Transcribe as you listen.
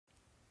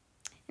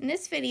In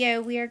this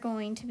video, we are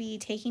going to be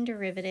taking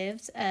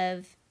derivatives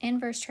of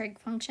inverse trig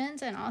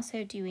functions and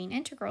also doing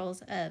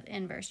integrals of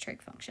inverse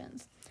trig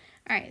functions.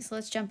 All right, so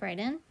let's jump right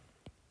in.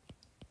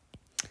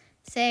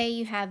 Say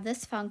you have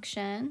this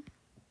function,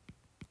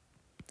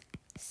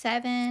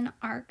 7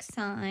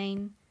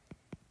 arcsine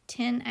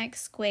 10x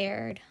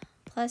squared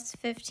plus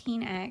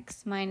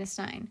 15x minus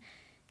 9.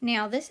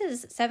 Now, this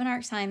is 7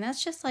 arcsine.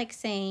 That's just like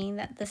saying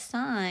that the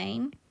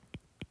sine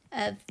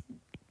of,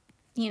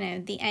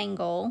 the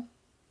angle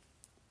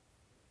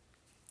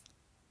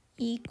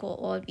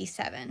would be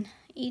 7,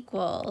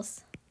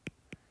 equals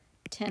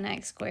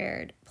 10x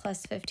squared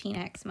plus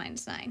 15x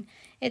minus 9.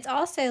 It's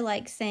also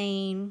like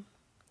saying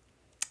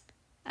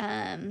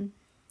 7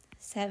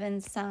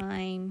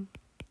 sine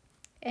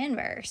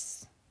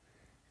inverse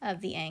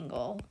of the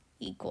angle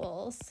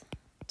equals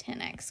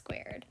 10x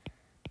squared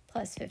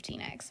plus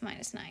 15x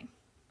minus 9.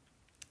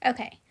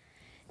 Okay,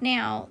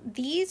 now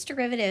these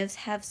derivatives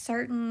have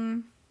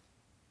certain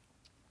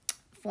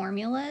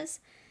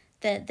formulas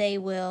that they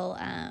will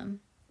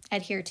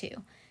adhere to.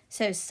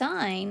 So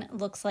sine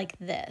looks like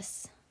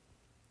this.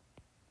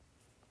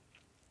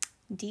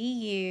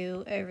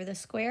 du over the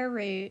square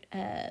root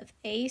of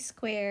a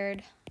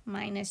squared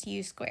minus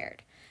u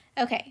squared.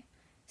 Okay,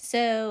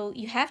 so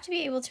you have to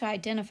be able to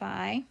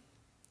identify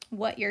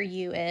what your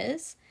u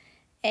is.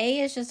 A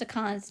is just a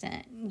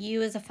constant.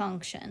 U is a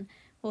function.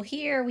 Well,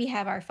 here we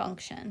have our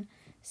function.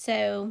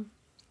 So,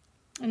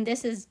 and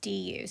this is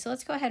du. So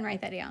let's go ahead and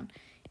write that down.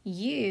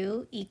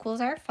 U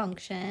equals our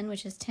function,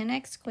 which is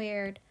 10x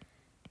squared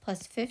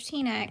plus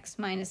 15x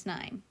minus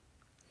 9.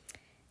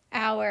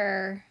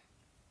 Our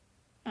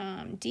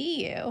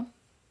du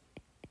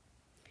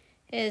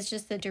is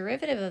just the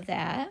derivative of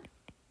that.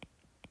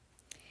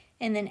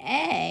 And then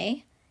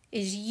a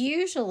is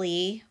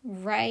usually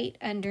right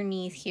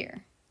underneath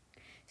here.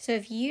 So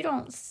if you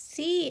don't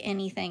see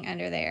anything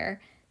under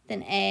there,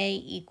 then a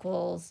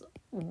equals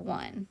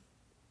 1.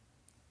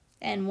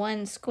 And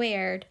 1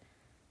 squared,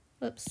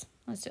 whoops,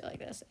 let's do it like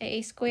this.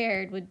 A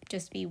squared would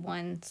just be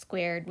 1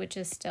 squared, which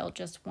is still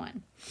just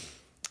 1.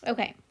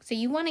 Okay, so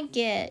you want to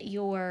get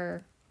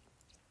your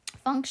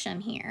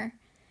function here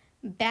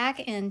back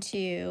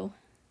into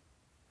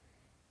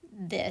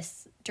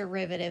this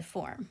derivative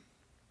form,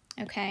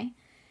 okay?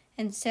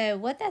 And so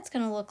what that's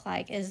going to look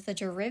like is the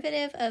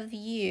derivative of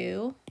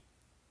u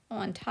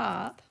on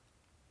top.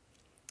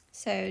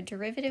 So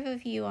derivative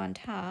of u on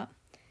top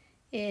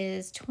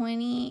is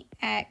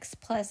 20x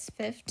plus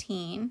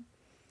 15.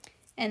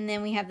 And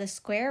then we have the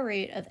square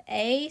root of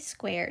a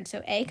squared.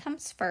 So a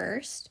comes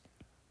first.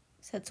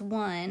 So it's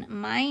 1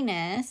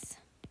 minus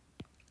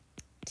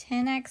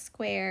 10x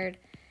squared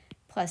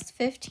plus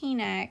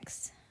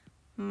 15x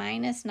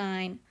minus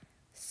 9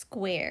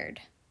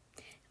 squared.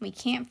 We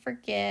can't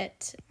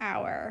forget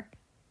our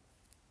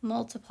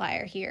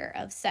multiplier here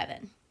of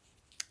 7.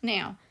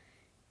 Now,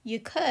 you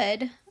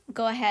could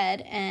go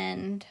ahead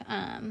and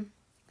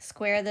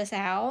square this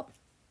out,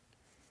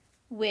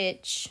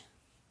 which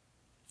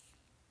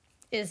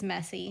is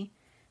messy,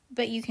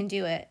 but you can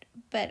do it.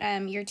 But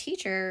your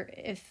teacher,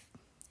 if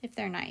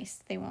they're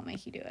nice, they won't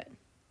make you do it.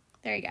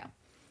 There you go.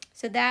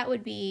 So that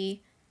would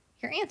be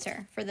your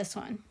answer for this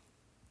one,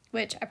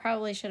 which I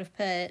probably should have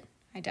put,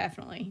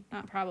 definitely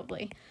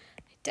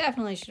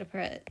should have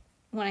put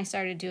when I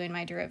started doing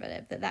my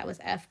derivative that was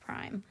f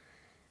prime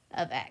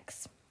of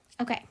x.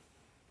 Okay,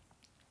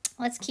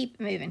 let's keep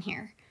moving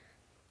here.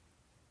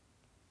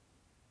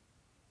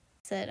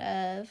 Opposite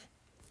of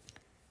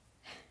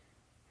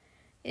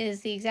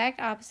is the exact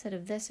opposite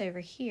of this over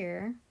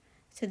here.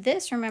 So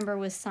this, remember,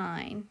 was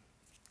sine.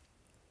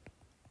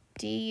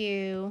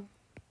 Du,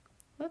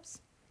 whoops,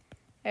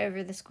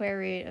 over the square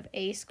root of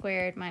a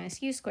squared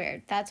minus u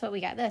squared. That's what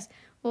we got this.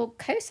 Well,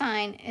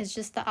 cosine is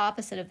just the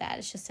opposite of that.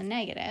 It's just a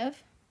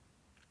negative.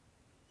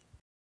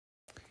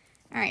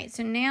 All right,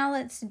 so now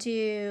let's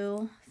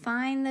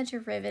find the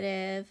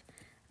derivative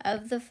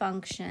of the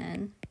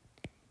function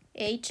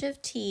h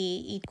of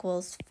t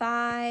equals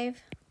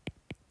 5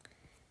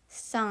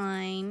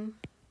 sine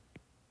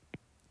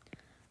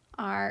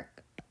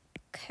arc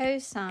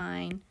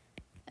cosine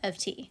of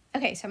t.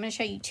 Okay, so I'm going to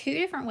show you 2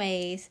 different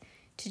ways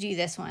to do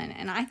this one,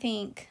 and I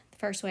think the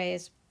first way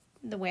is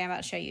the way I'm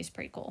about to show you is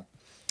pretty cool.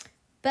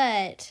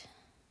 But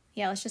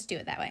yeah, let's just do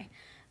it that way.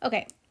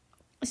 Okay,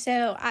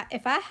 so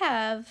if I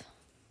have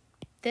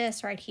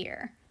this right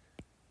here,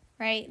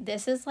 right,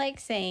 this is like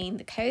saying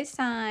the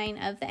cosine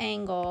of the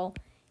angle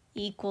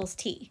equals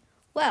t.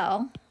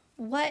 Well,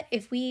 what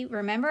if we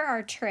remember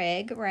our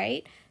trig,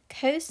 right?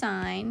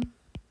 Cosine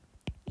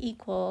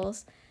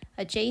equals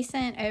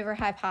adjacent over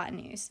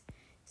hypotenuse.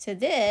 So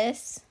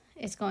this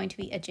is going to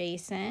be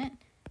adjacent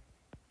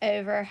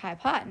over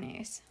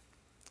hypotenuse.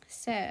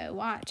 So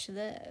watch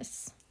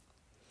this.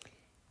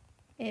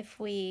 If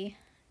we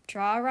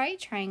draw a right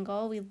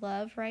triangle, we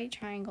love right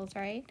triangles,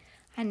 right?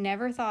 I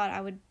never thought I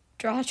would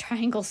draw a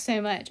triangle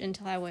so much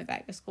until I went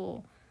back to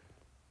school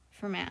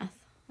for math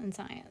and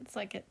science.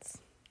 Like, it's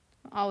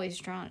always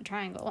drawn a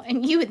triangle,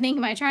 and you would think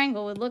my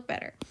triangle would look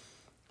better.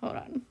 Hold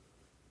on,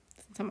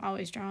 since I'm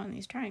always drawing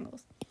these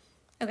triangles.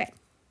 Okay.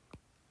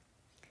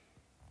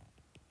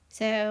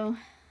 So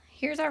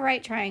here's our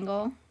right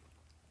triangle.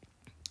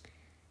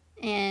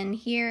 And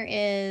here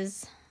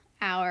is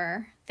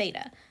our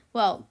theta.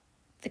 Well,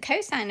 the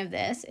cosine of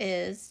this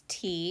is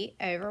t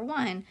over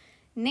 1.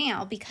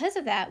 Now, because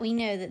of that, we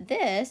know that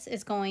this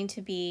is going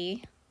to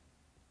be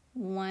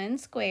 1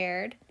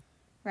 squared,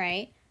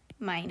 right,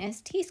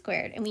 minus t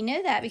squared. And we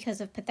know that because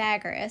of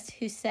Pythagoras,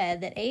 who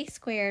said that a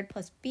squared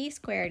plus b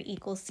squared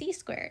equals c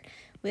squared,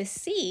 with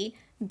c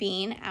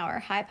being our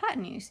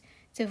hypotenuse.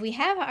 So if we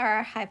have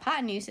our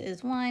hypotenuse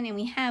is 1 and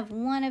we have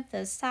one of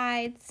the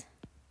sides,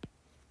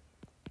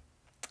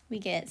 we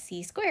get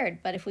c squared.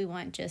 But if we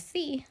want just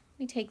c,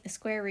 we take the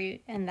square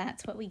root, and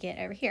that's what we get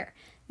over here.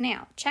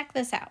 Now, check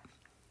this out.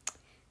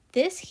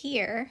 This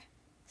here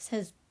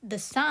says the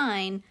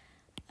sine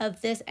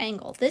of this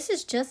angle. This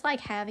is just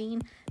like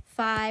having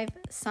 5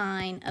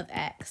 sine of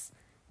x.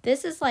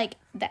 This is like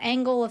the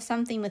angle of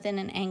something within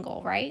an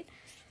angle, right?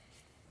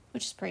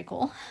 Which is pretty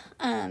cool.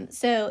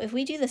 So if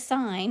we do the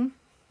sine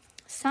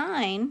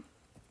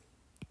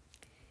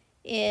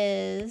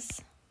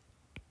is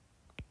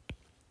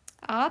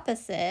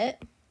opposite,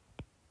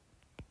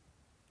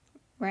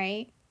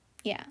 right?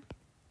 Yeah,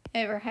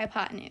 over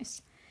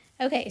hypotenuse.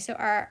 Okay, so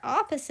our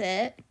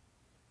opposite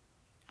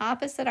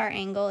our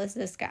angle is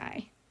this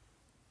guy.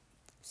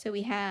 So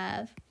we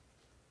have,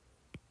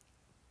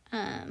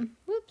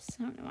 whoops,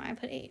 I don't know why I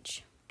put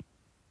h.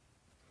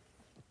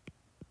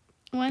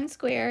 1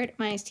 squared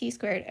minus t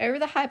squared over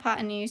the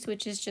hypotenuse,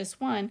 which is just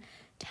 1,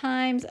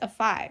 times a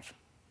 5,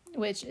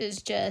 which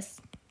is just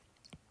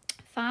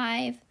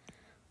 5,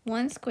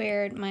 1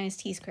 squared minus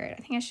t squared.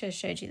 I think I should have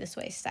showed you this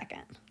way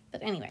second.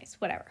 But anyways,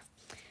 whatever.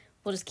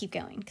 We'll just keep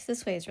going because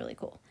this way is really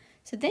cool.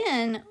 So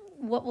then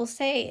what we'll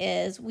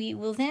say is we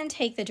will then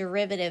take the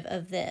derivative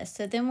of this.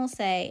 So then we'll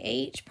say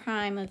h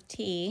prime of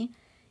t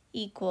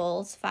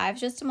equals 5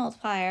 is just a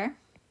multiplier.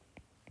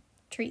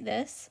 Treat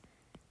this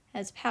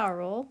as power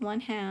rule,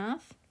 1/2,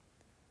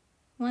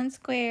 1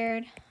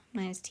 squared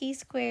minus t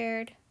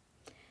squared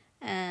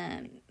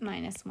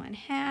minus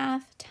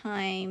 1/2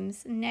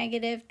 times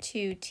negative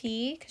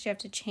 2t, because you have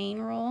to chain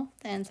rule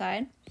the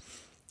inside.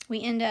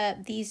 We end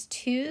up, these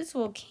 2's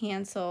will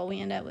cancel. We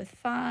end up with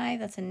 5,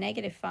 that's a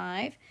negative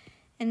 5.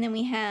 And then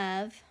we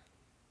have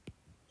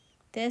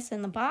this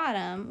in the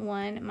bottom,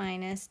 1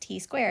 minus t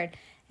squared.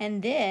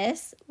 And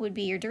this would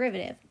be your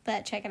derivative,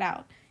 but check it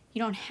out.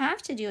 You don't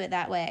have to do it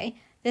that way.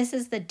 This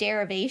is the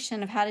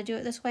derivation of how to do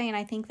it this way, and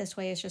I think this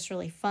way is just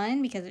really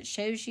fun because it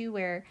shows you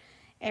where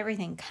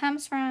everything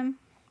comes from.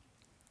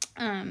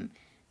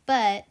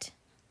 But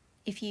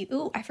if you,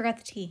 ooh, I forgot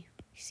the t.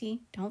 You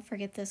see, don't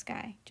forget this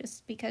guy.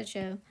 Just because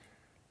you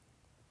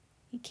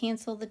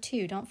cancel the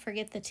 2, don't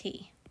forget the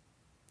t.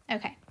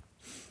 Okay,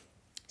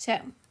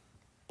 so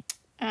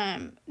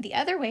the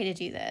other way to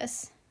do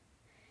this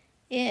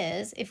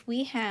is if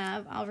we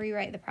have, I'll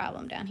rewrite the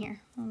problem down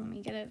here. Well, let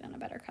me get it in a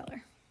better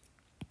color.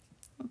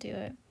 We'll do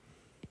it.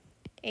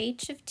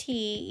 H of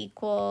t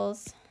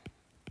equals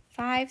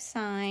 5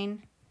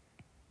 sine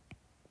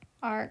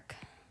arc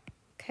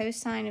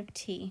cosine of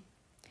t.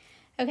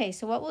 Okay,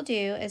 so what we'll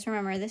do is,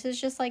 remember, this is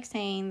just like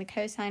saying the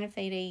cosine of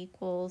theta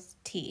equals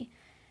t.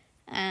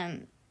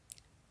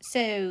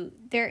 So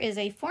there is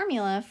a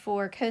formula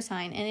for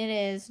cosine, and it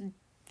is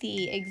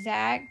the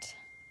exact,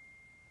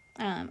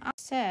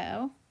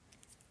 so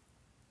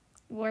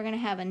we're going to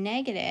have a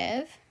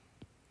negative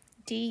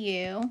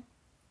du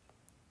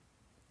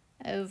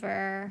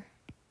over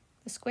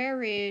the square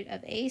root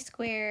of a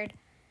squared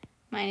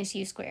minus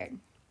u squared.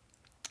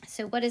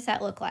 So what does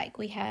that look like?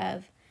 We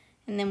have,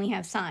 and then we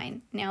have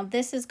sine. Now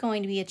this is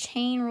going to be a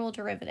chain rule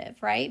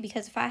derivative, right?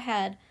 Because if I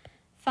had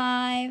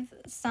 5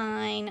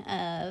 sine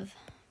of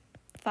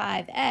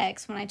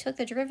 5x, when I took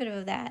the derivative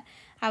of that,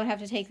 I would have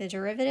to take the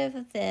derivative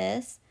of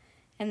this,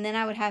 and then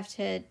I would have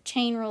to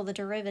chain rule the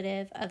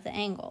derivative of the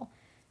angle.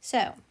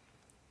 So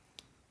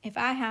if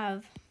I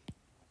have,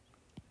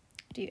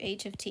 do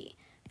h of t,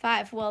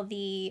 5, well,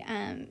 the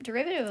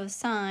derivative of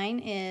sine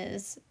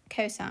is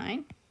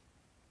cosine.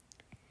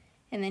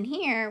 And then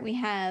here we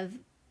have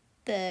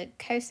the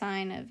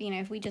cosine of,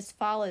 if we just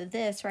follow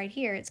this right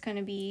here, it's going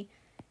to be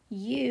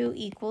u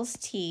equals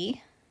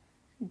t,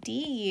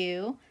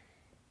 du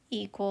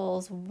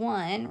equals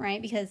 1,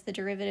 right? Because the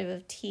derivative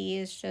of t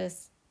is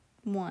just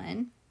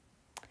 1.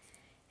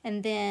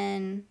 And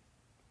then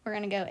we're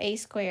going to go a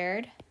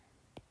squared.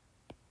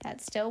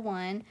 That's still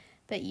 1.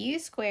 But u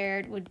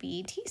squared would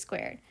be t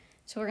squared.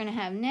 So we're going to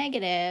have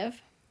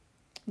negative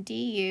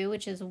du,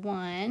 which is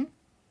 1,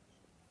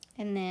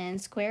 and then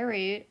square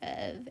root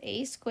of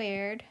a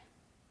squared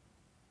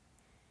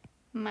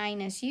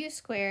minus u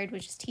squared,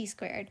 which is t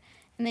squared.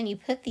 And then you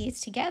put these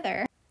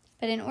together.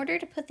 But in order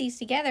to put these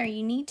together,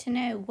 you need to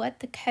know what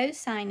the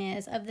cosine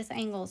is of this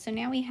angle. So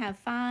now we have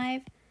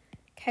 5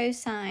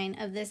 cosine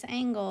of this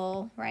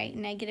angle, right?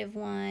 Negative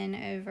 1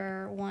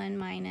 over 1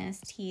 minus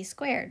t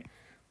squared.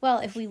 Well,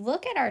 if we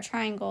look at our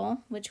triangle,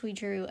 which we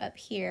drew up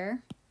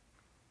here,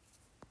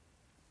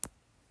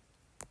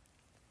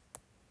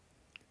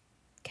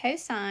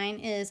 cosine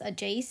is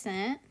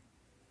adjacent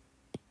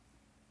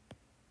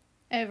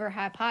over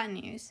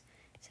hypotenuse.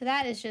 So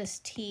that is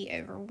just t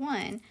over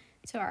 1.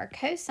 So our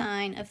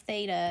cosine of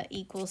theta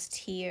equals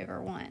t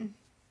over 1.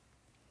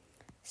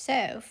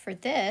 So for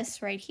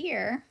this right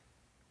here,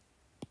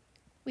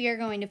 we are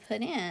going to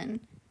put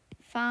in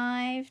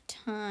 5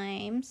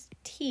 times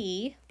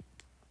t.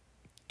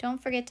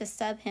 Don't forget to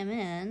sub him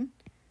in.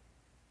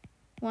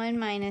 1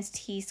 minus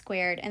t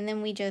squared. And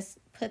then we just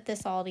put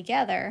this all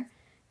together.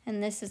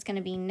 And this is going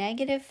to be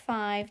negative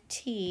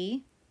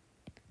 5t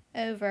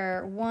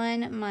over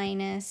 1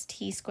 minus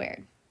t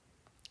squared.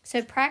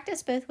 So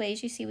practice both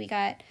ways. You see we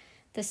got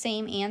the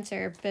same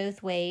answer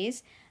both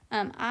ways.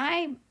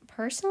 I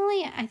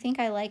think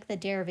I like the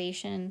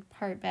derivation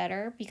part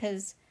better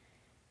because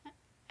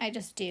I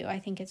just do. I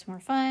think it's more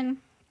fun.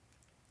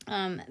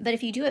 But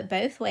if you do it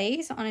both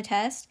ways on a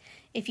test,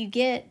 if you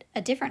get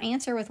a different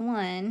answer with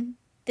one,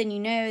 then you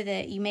know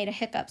that you made a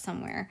hiccup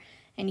somewhere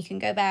and you can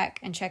go back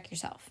and check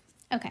yourself.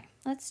 Okay,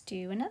 let's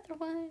do another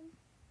one.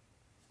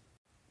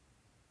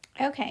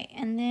 Okay,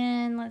 and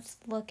then let's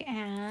look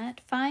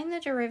at find the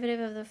derivative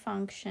of the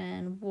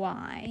function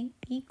y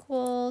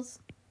equals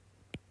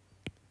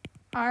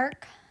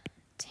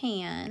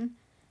arctan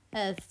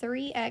of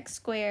 3x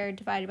squared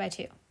divided by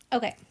 2.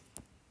 Okay,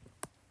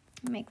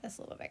 make this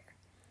a little bigger.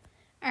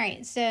 All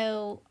right,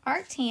 so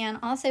arctan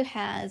also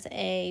has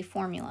a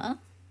formula,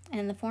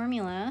 and the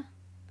formula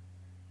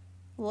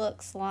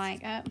looks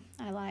like, oh,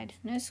 I lied,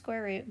 no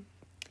square root.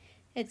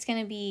 It's going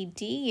to be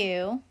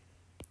du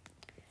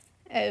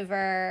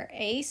over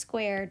a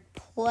squared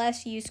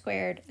plus u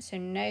squared, so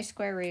no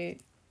square root,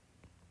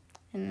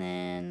 and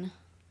then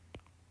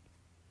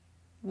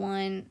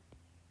 1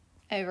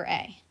 over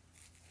a.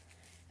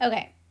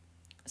 Okay,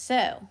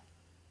 so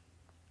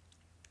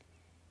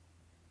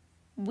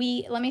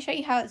let me show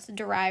you how it's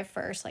derived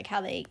first, like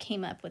how they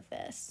came up with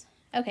this.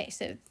 Okay,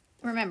 so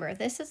remember,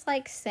 this is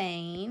like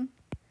saying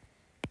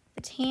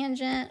the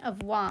tangent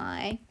of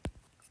y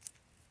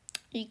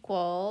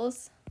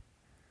equals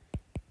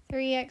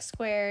 3x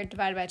squared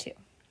divided by 2.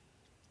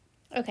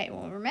 Okay,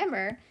 well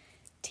remember,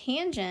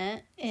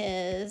 tangent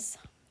is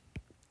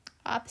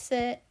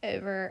opposite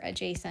over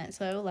adjacent.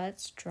 So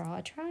let's draw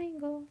a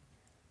triangle.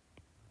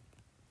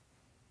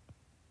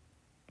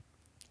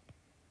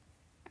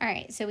 All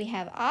right, so we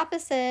have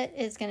opposite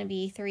is going to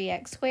be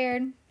 3x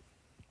squared.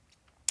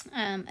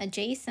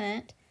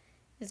 Adjacent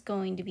is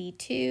going to be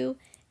 2.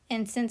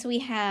 And since we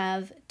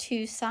have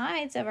two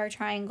sides of our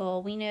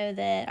triangle, we know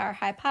that our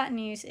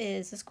hypotenuse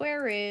is the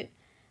square root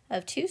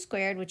of 2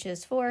 squared, which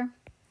is 4,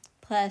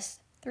 plus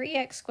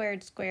 3x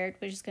squared squared,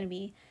 which is going to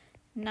be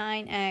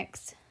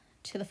 9x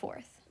to the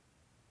 4th.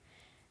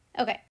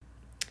 Okay,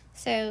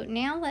 so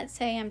now let's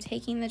say I'm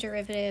taking the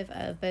derivative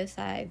of both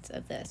sides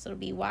of this. It'll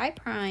be y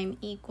prime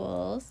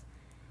equals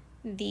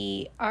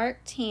the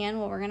arctan.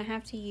 Well, we're going to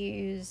have to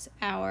use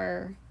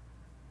our,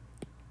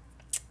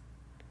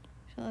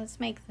 so let's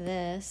make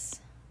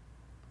this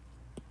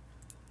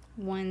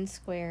 1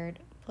 squared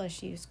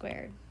plus u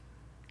squared.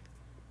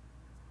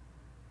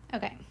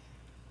 Okay,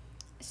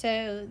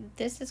 so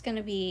this is going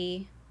to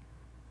be,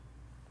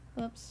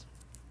 whoops,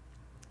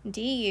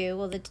 du,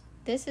 well,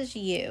 this is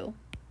u.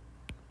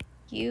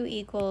 U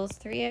equals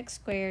 3x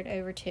squared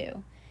over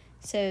 2.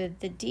 So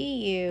the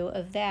du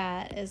of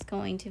that is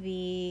going to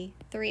be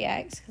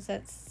 3x, because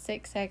that's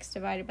 6x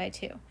divided by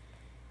 2.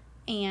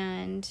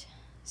 And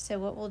so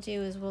what we'll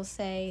do is we'll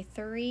say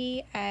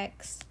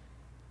 3x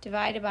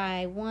divided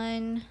by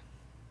 1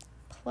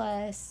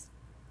 plus,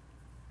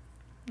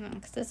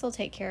 because this will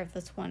take care of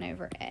this 1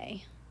 over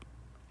a.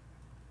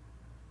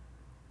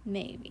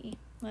 Maybe.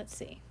 Let's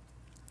see.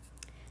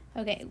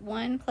 Okay,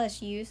 1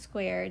 plus u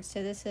squared,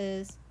 so this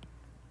is,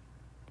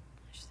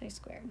 I should say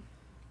squared.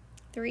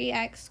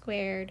 3x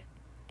squared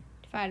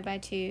divided by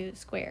 2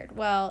 squared.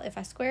 Well, if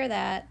I square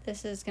that,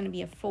 this is going to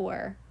be a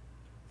 4.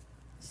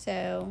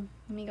 So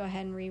let me go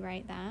ahead and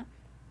rewrite that.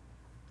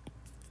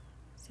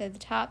 So the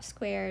top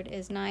squared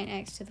is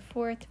 9x to the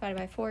 4th divided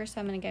by 4. So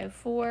I'm going to go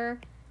 4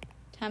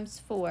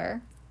 times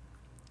 4.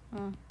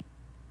 Oh,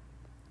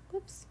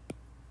 whoops.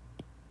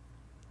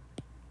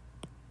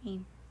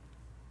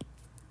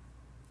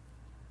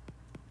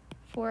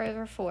 4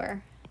 over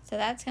 4. So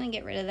that's going to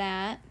get rid of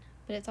that.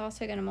 But it's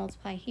also going to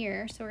multiply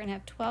here. So we're going to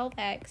have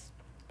 12x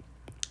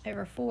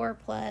over 4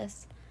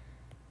 plus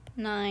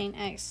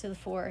 9x to the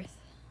 4th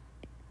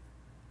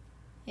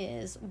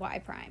is y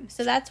prime.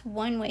 So that's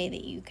one way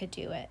that you could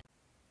do it.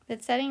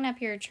 But setting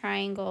up your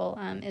triangle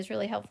is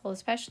really helpful,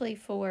 especially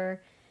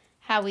for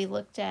how we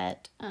looked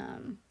at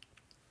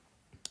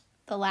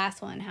the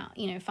last one. How,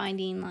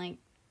 finding, like,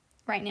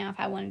 right now if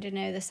I wanted to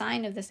know the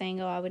sine of this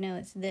angle, I would know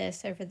it's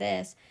this over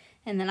this.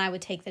 And then I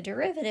would take the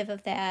derivative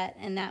of that,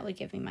 and that would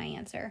give me my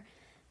answer.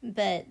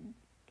 But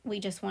we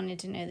just wanted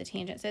to know the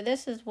tangent. So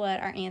this is what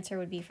our answer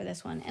would be for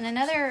this one. And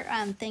another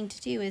thing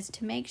to do is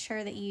to make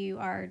sure that you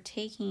are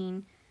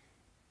taking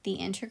the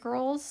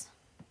integrals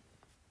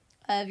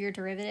of your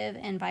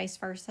derivative and vice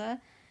versa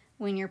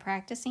when you're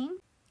practicing.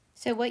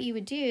 So what you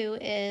would do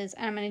is,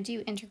 and I'm going to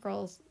do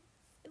integrals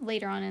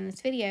later on in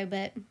this video,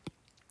 but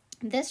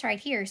this right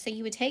here. So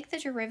you would take the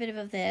derivative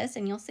of this,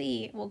 and you'll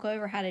see, we'll go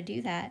over how to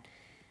do that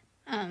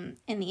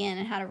in the end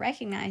and how to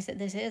recognize that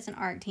this is an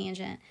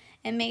arctangent,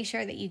 and make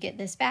sure that you get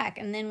this back.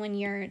 And then when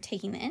you're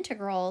taking the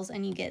integrals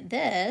and you get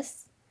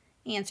this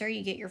answer,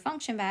 you get your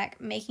function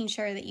back, making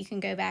sure that you can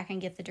go back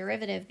and get the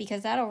derivative,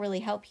 because that'll really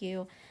help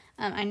you.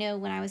 I know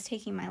when I was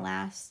taking my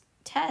last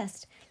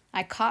test,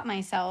 I caught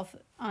myself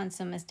on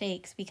some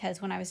mistakes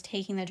because when I was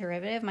taking the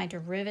derivative, my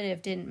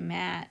derivative didn't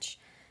match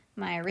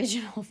my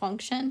original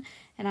function,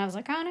 and I was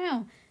like, oh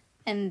no,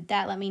 and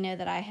that let me know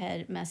that I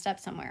had messed up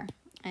somewhere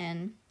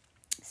and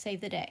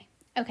saved the day.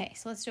 Okay,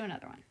 so let's do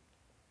another one.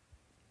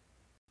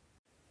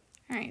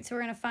 All right, so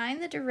we're going to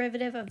find the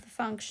derivative of the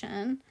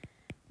function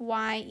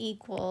y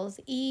equals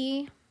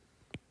e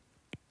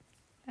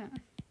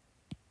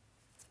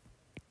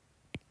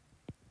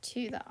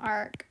to the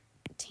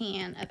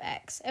arctan of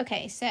x.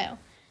 Okay, so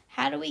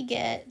how do we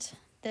get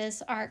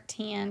this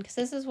arctan? Because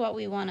this is what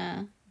we want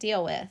to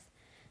deal with.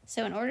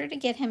 So in order to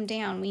get him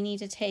down, we need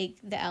to take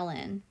the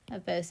ln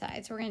of both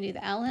sides. So we're going to do the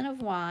ln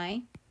of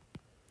y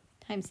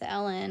times the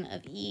ln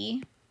of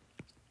e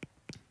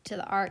to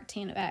the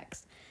arctan of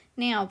x.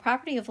 Now,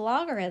 property of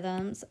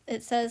logarithms,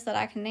 it says that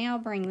I can now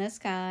bring this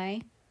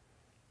guy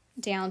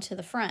down to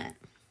the front,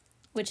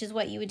 which is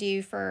what you would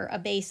do for a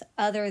base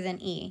other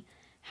than e.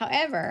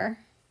 However,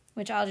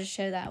 which I'll just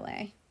show that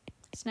way.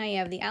 So now you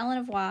have the ln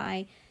of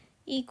y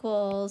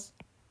equals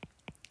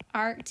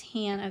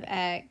arctan of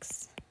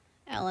x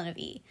ln of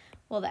e.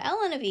 Well, the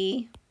ln of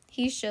e,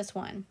 he's just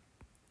 1.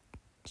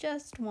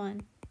 Just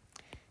 1.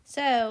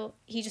 So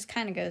he just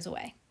kind of goes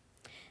away.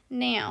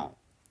 Now,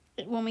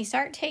 when we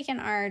start taking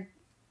our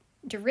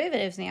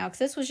derivatives now, because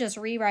this was just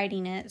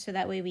rewriting it so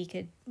that way we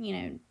could, you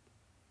know,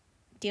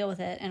 deal with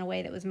it in a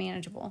way that was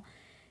manageable.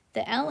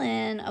 The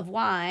ln of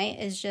y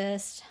is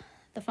just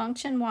the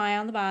function y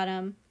on the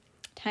bottom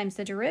times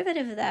the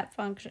derivative of that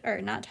function,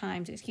 or not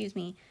times, excuse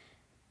me.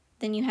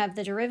 Then you have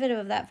the derivative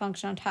of that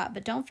function on top.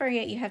 But don't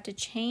forget, you have to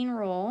chain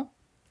rule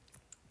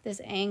this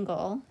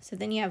angle. So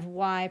then you have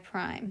y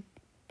prime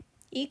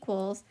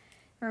equals,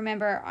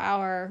 remember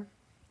our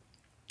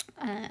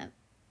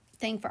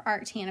thing for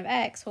arctan of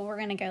x, well, we're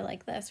going to go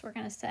like this. We're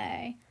going to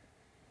say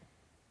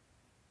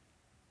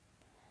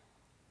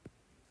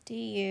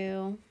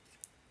du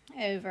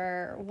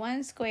over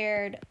 1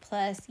 squared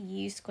plus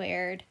u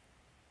squared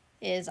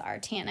is our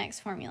tan x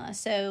formula.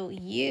 So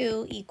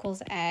u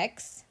equals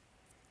x,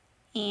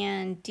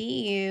 and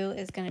du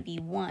is going to be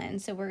 1.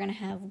 So we're going to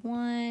have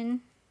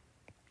 1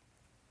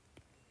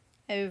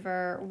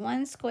 over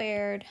 1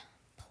 squared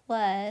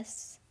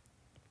plus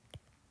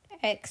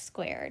x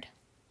squared.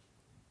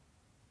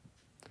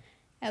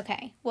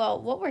 Okay,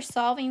 well, what we're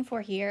solving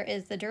for here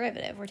is the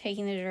derivative. We're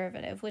taking the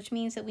derivative, which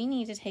means that we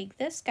need to take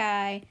this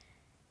guy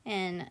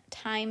and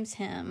times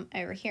him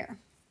over here.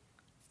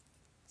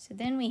 So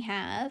then we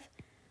have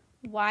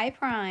y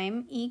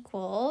prime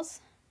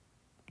equals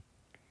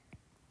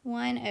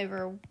 1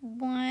 over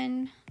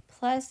 1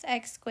 plus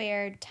x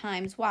squared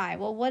times y.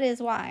 Well, what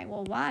is y?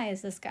 Well, y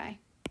is this guy.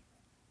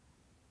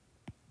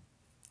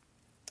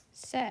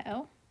 So,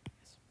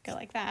 let's go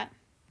like that.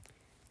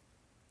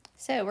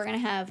 So we're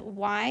going to have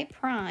y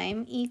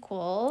prime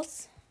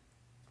equals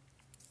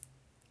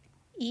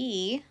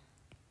e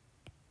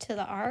to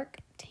the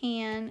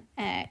arctan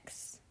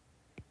x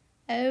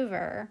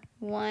over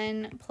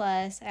 1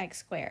 plus x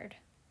squared.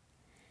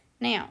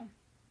 Now,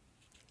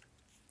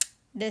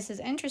 this is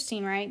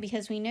interesting, right?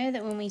 Because we know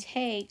that when we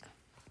take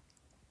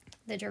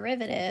the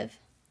derivative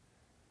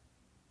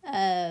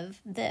of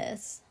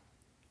this,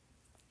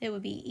 it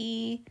would be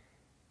e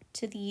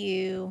to the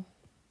u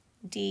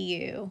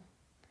du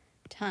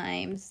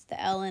times the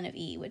ln of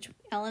e, which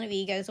ln of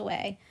e goes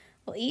away.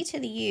 Well, e to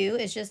the u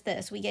is just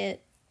this. We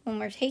get, when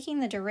we're taking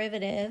the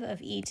derivative of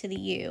e to the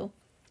u,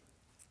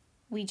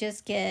 we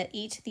just get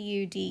e to the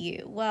u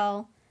du.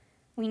 Well,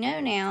 we know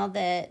now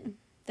that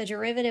the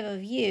derivative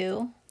of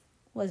u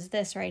was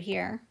this right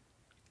here,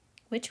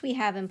 which we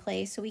have in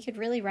place. So we could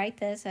really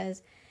write this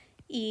as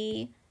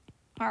e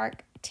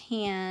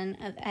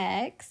arctan of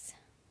x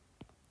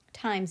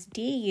times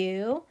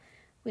du,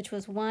 which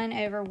was 1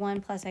 over 1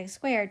 plus x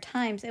squared,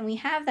 times, and we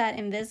have that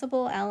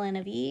invisible ln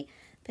of e,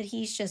 but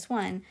he's just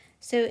 1.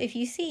 So if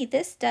you see,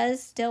 this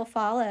does still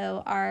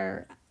follow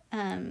our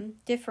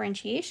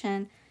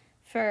differentiation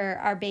for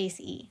our base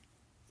e.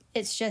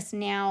 It's just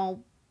now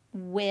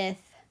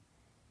with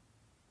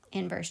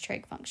inverse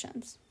trig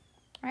functions,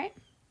 right?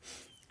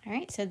 All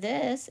right, so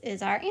this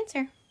is our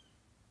answer.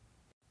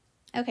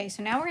 Okay,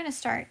 so now we're going to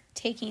start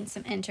taking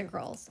some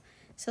integrals.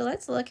 So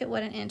let's look at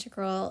what an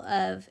integral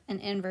of an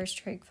inverse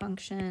trig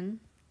function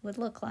would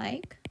look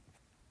like.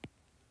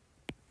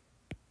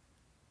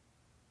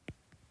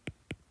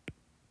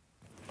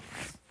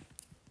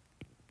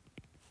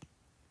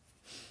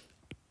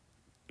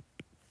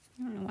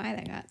 I don't know why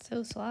that got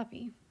so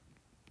sloppy.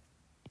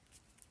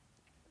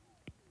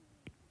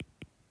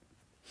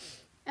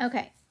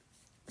 Okay,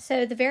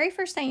 so the very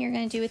first thing you're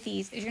going to do with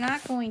these is you're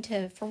not going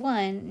to, for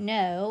one,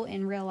 know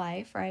in real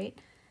life, right,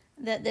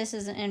 that this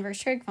is an inverse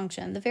trig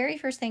function. The very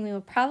first thing we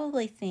would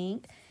probably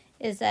think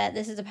is that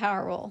this is a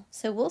power rule.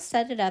 So we'll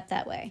set it up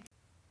that way.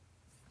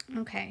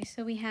 Okay,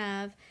 so we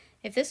have,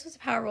 if this was a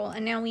power rule,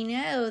 and now we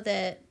know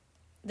that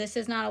this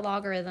is not a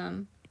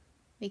logarithm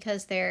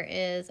because there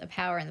is a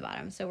power in the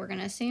bottom. So we're going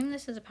to assume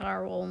this is a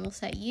power rule, and we'll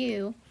set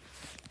u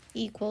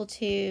equal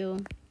to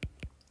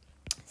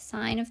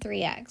sine of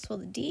 3x. Well,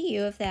 the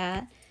du of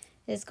that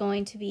is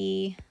going to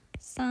be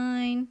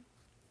sine,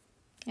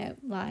 oh,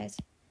 lies,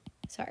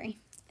 sorry.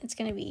 It's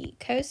going to be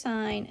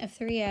cosine of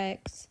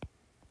 3x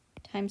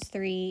times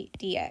 3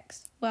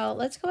 dx. Well,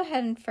 let's go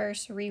ahead and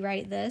first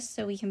rewrite this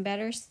so we can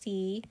better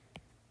see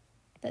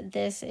that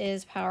this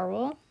is power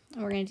rule.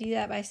 And we're going to do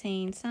that by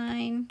saying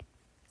sine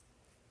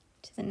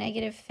to the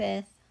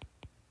 -5th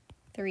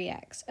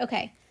 3x.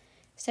 Okay,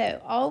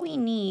 so all we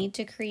need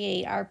to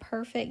create our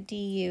perfect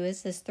du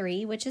is this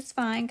 3, which is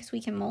fine because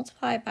we can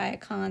multiply by a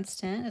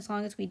constant as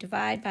long as we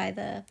divide by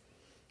the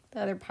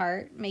other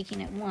part,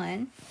 making it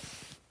 1.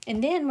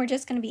 And then we're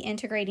just going to be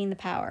integrating the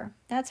power.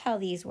 That's how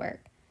these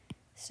work.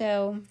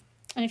 So,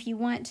 and if you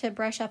want to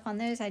brush up on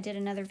those, I did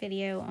another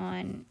video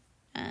on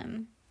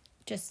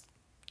just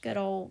good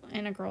old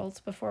integrals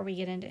before we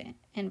get into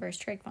inverse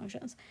trig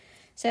functions.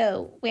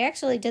 So we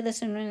actually did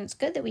this, and it's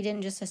good that we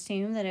didn't just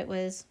assume that it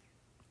was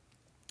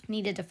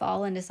needed to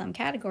fall into some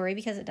category,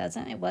 because it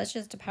doesn't. It was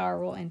just a power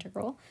rule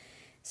integral.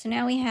 So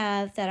now we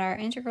have that our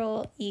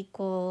integral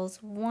equals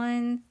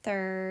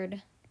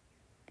 1/3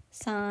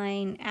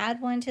 sine,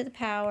 add 1 to the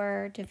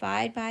power,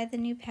 divide by the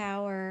new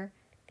power.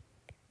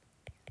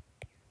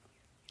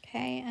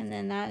 Okay, and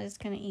then that is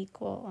going to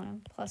equal,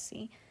 plus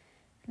c,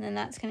 and then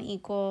that's going to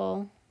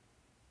equal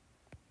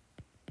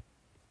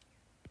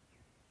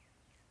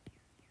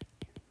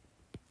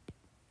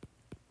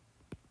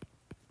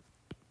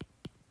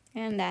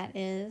and that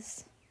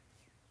is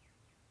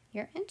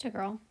your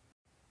integral.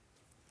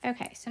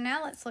 Okay, so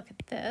now let's look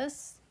at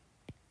this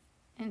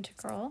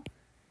integral.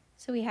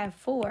 So we have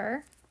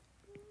 4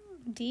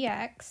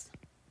 dx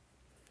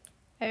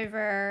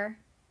over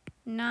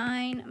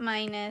 9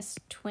 minus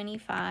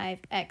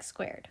 25x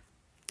squared.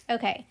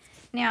 Okay,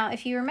 now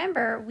if you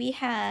remember, we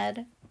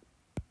had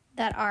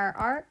that our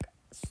arc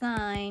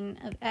sine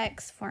of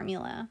x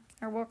formula,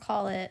 or we'll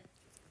call it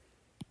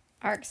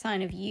arc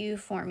sine of u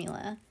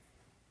formula,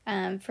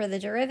 for the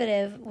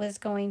derivative was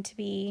going to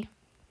be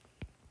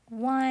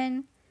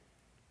 1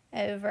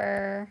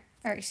 over,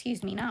 or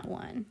excuse me, not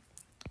 1,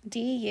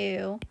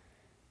 du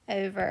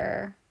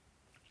over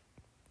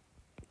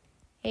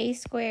a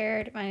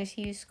squared minus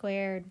u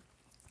squared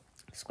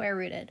square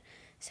rooted.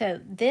 So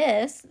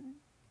this,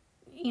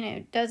 you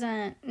know,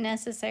 doesn't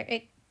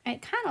necessarily,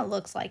 it kind of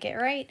looks like it,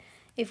 right?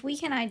 If we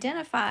can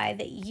identify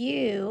that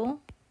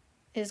u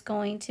is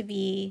going to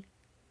be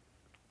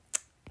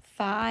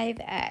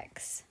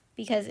 5x,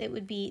 because it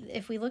would be,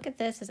 if we look at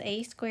this as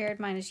a squared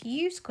minus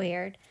u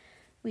squared,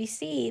 we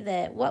see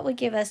that what would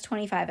give us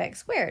 25x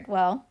squared?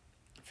 Well,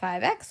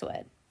 5x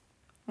would,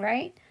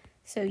 right?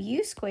 So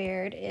u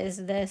squared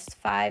is this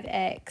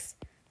 5x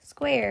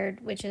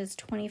squared, which is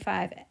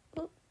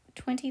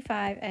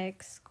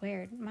 25x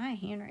squared. My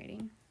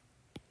handwriting.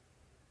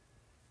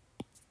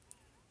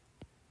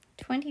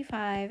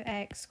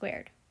 25x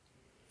squared.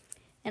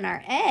 And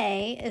our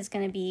a is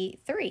going to be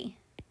 3,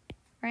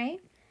 right?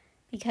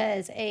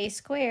 Because a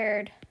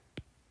squared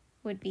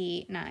would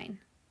be 9.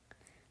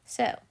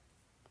 So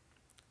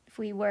if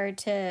we were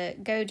to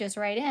go just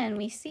right in,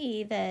 we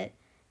see that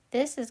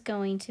this is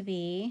going to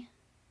be,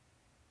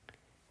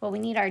 well, we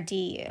need our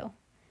du.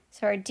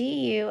 So our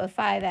du of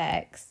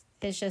 5x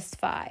is just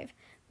 5,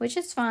 which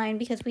is fine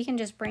because we can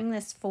just bring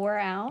this 4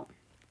 out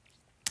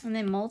and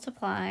then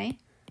multiply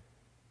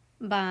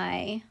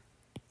by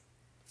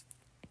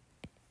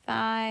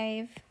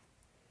 5,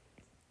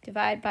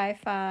 divide by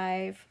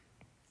 5,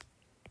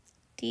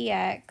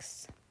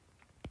 dx,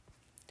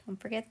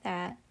 don't forget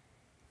that,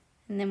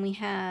 and then we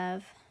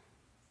have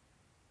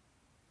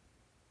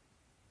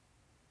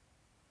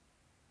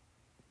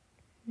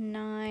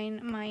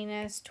 9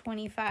 minus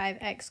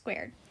 25x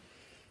squared.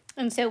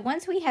 And so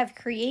once we have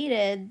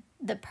created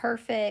the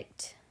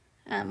perfect,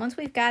 once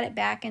we've got it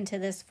back into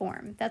this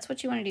form, that's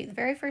what you want to do. The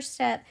very first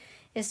step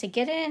is to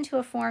get it into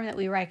a form that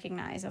we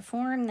recognize, a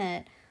form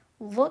that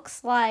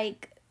looks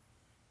like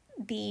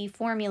the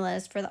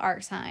formulas for the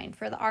arc sine,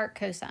 for the arc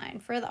cosine,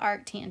 for the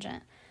arc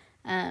tangent,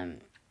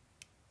 and,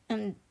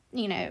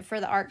 you know, for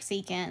the arc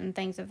secant and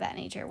things of that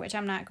nature, which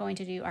I'm not going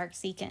to do arc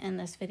secant in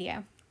this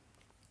video.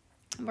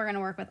 We're going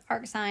to work with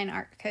arc sine,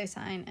 arc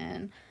cosine,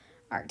 and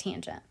arc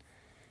tangent,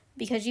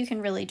 because you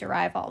can really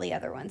derive all the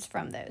other ones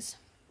from those.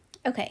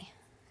 Okay,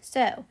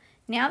 so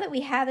now that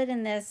we have it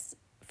in this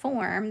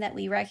form that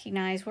we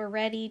recognize, we're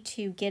ready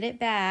to get it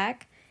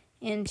back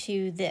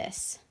into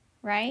this,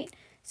 right?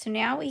 So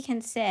now we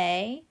can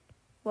say,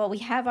 well, we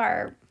have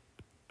our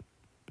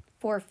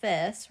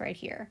 4/5 right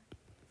here.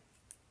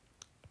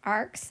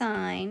 Arc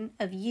sine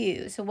of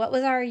u. So what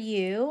was our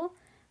u?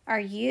 Our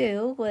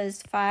u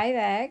was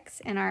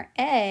 5x, and our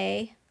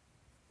a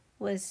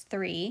was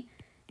 3.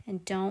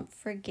 And don't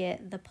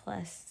forget the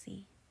plus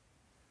c.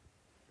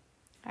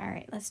 All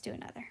right, let's do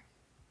another.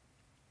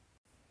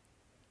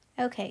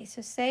 Okay,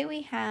 so say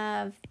we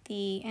have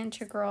the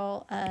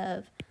integral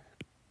of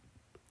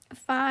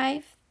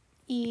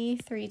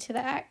 5e3 to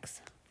the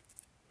x,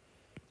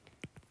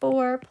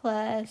 4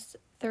 plus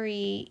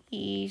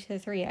 3e to the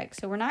 3x.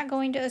 So we're not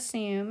going to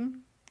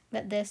assume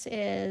that this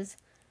is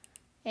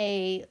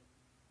a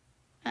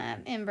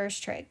inverse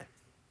trig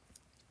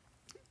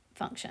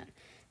function,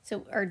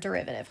 so or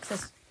derivative,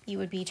 because you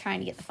would be trying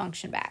to get the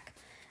function back.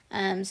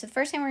 So the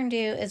first thing we're going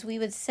to do is we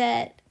would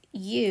set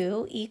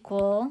u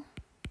equal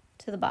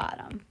to the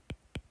bottom.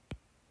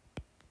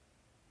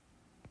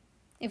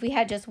 If we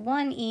had just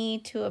one e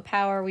to a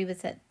power, we would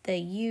set the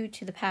u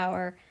to the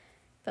power,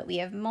 but we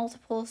have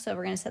multiple, so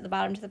we're going to set the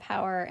bottom to the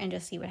power and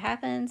just see what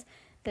happens.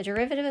 The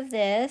derivative of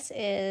this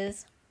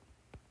is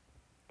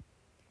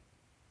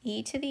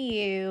e to the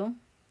u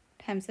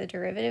times the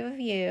derivative of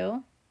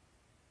u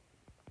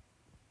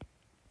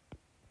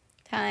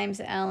times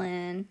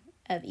ln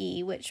of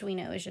e, which we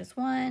know is just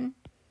 1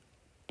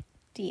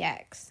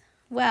 dx.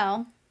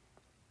 Well,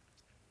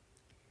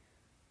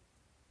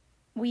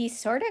 we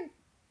sort of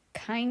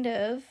kind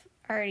of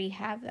already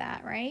have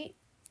that, right?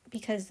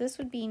 Because this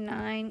would be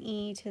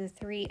 9e to the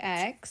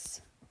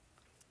 3x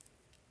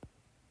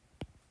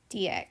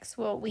dx.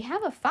 Well, we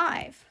have a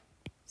 5.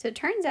 So it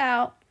turns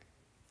out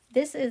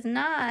this is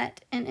not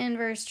an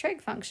inverse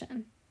trig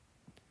function.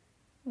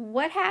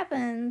 What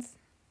happens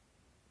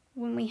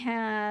when we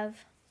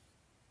have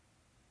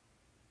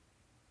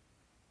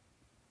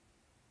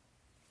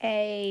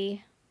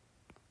a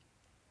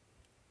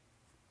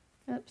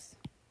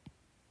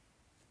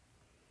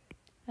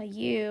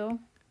u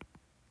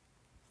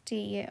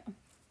du?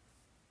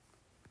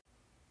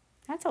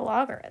 That's a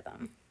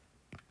logarithm.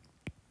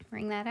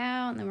 Bring that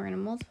out, and then we're going to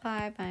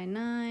multiply by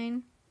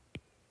 9.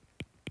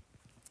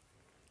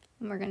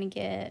 And we're going to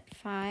get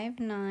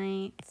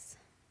 5/9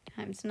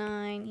 times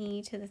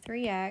 9e to the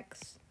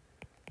 3x,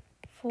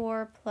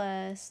 4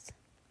 plus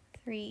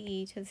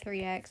 3e to the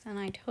 3x, and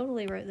I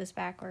totally wrote this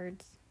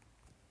backwards.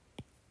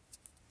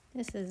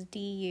 This is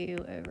du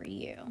over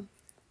u.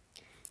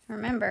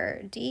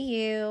 Remember,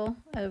 du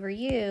over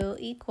u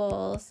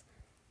equals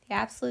the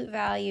absolute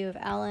value of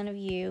ln of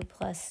u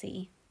plus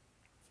c.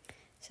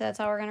 So that's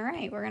all we're going to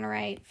write. We're going to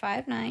write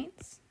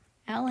 5/9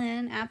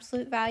 ln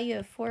absolute value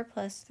of 4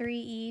 plus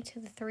 3e to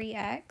the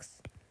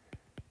 3x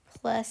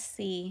plus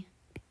c.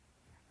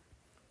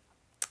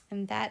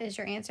 And that is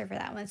your answer for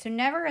that one. So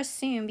never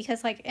assume,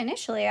 because like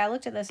initially I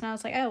looked at this and I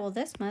was like, oh, well,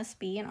 this must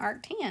be an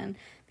arctan,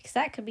 because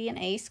that could be an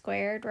a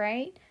squared,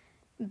 right?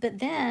 But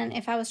then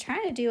if I was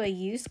trying to do a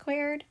u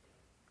squared,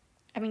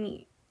 I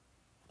mean,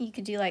 you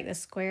could do like the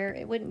square.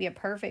 It wouldn't be a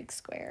perfect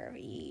square of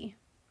e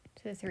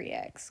to the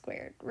 3x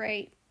squared,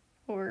 right?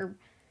 Or,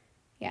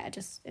 yeah,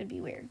 it'd be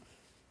weird.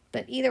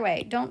 But either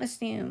way, don't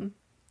assume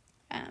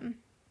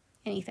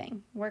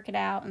anything. Work it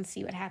out and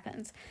see what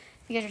happens.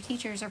 Because your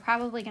teachers are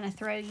probably going to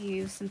throw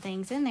you some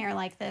things in there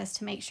like this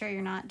to make sure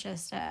you're not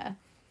just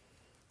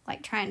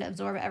like trying to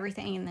absorb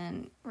everything and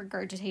then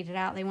regurgitate it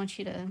out. They want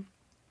you to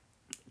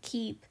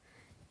keep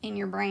in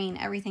your brain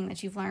everything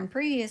that you've learned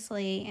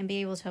previously and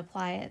be able to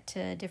apply it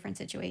to different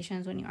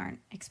situations when you aren't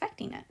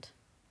expecting it.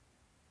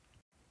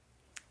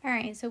 All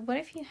right, so what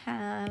if you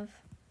have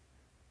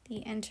the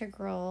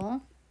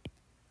integral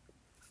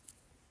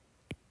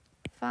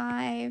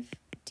 5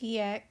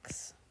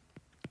 dx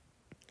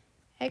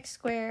x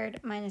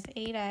squared minus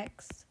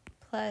 8x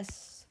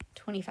plus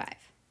 25.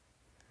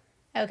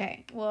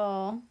 Okay,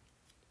 well,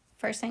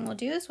 first thing we'll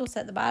do is we'll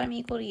set the bottom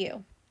equal to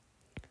u.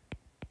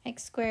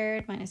 X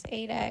squared minus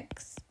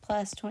 8x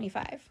plus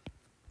 25.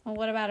 Well,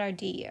 what about our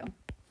du?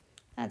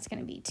 That's going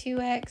to be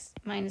 2x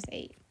minus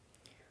 8.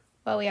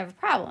 Well, we have a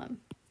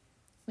problem.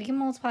 We can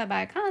multiply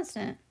by a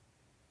constant.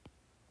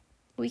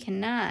 We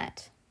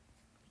cannot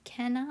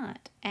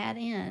add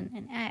in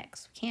an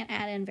x. We can't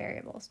add in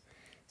variables.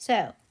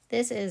 So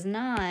this is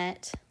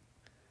not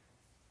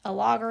a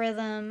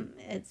logarithm.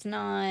 It's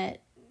not,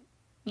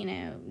 you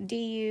know,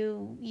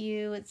 du,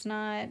 u. It's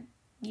not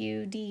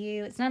u,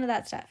 du. It's none of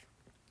that stuff.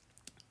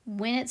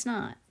 When it's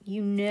not,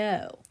 you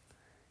know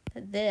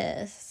that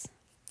this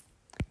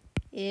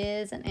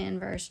is an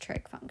inverse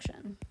trig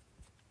function.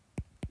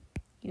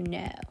 You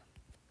know.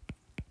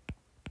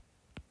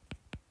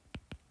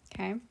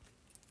 Okay?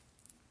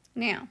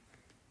 Now,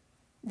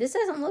 this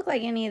doesn't look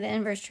like any of the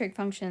inverse trig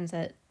functions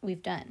that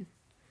we've done.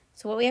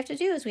 So what we have to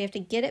do is we have to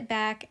get it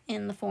back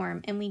in the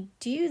form. And we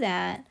do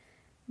that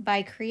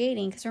by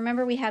creating, because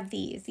remember we have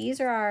these.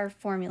 These are our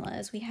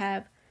formulas. We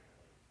have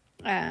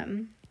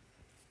 1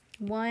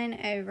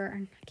 over,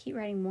 I keep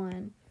writing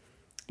 1,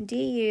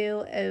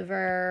 du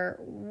over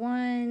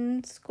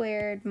 1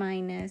 squared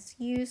minus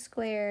u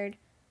squared.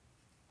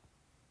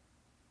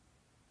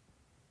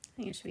 I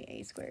think it should be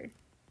a squared.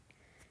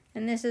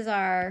 And this is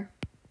our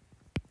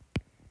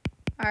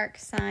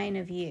arcsine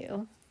of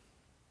u.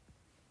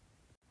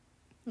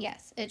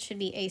 Yes, it should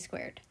be a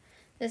squared.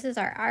 This is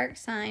our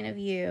arcsine of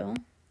u,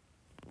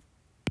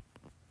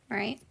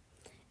 right?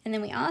 And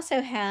then we also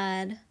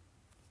had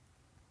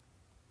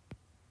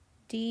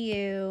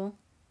du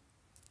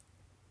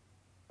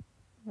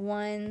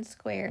 1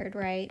 squared,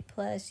 right,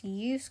 plus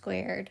u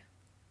squared.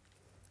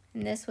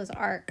 And this was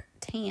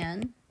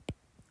arctan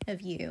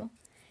of u.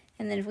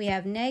 And then if we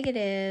have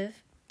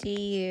negative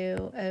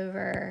du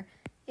over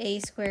a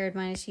squared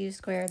minus u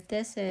squared,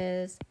 this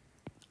is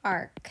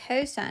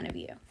arccosine of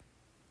u.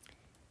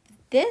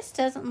 This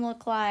doesn't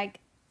look like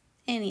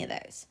any of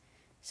those.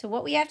 So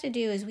what we have to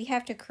do is we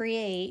have to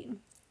create,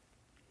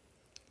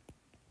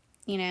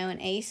 you know,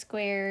 an a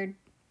squared,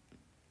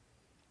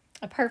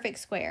 a perfect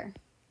square,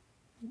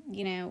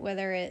 you know,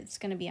 whether it's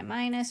going to be a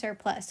minus or a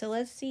plus. So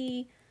let's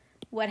see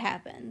what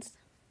happens.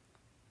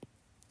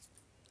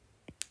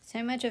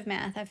 So much of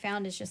math I've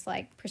found is just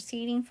like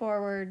proceeding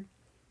forward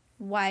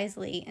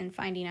wisely and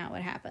finding out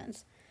what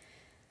happens.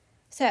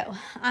 So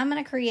I'm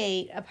going to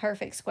create a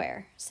perfect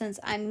square. Since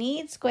I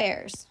need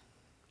squares,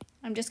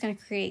 I'm just going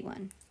to create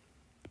one.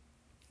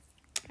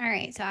 All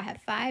right, so I have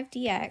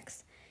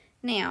 5dx.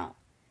 Now,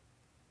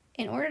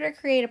 in order to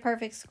create a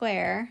perfect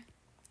square,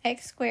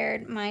 x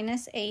squared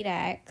minus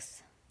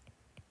 8x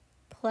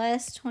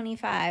plus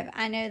 25,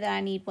 I know that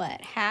I need what?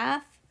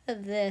 Half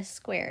of this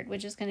squared,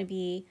 which is going to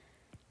be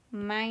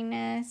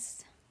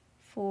minus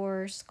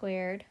 4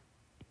 squared.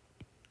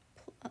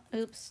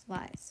 Oops,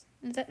 lies.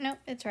 Is that? Nope,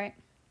 it's right.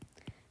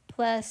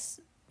 Plus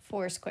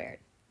 4 squared.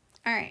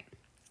 All right.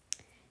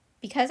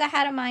 Because I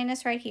had a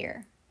minus right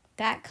here,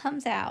 that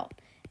comes out,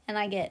 and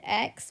I get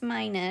x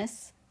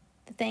minus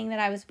the thing that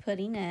I was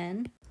putting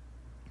in,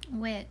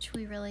 which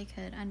we really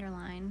could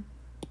underline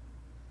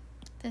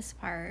this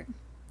part.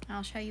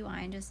 I'll show you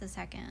why in just a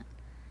second.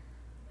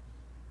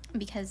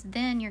 Because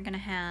then you're going to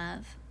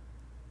have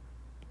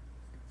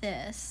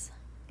this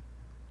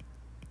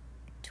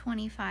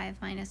 25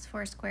 minus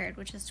 4 squared,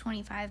 which is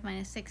 25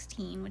 minus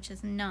 16, which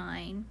is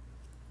 9.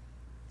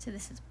 So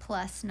this is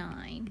plus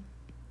 9.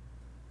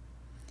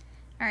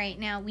 All right,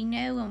 now we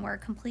know when we're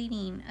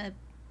completing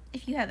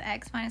if you have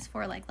x minus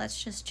 4, like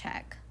let's just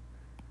check.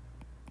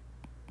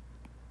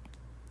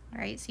 All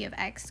right, so you have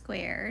x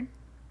squared,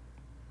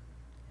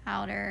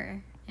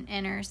 outer and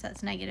inner, so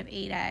that's negative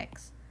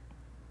 8x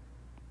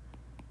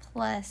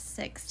plus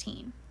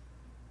 16.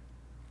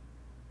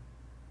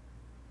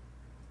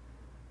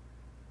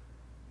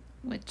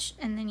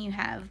 And then you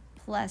have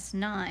plus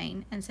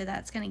 9, and so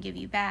that's going to give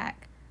you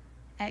back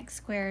x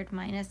squared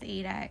minus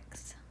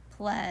 8x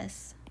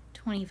plus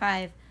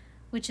 25,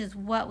 which is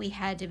what we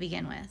had to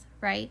begin with,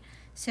 right?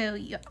 So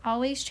you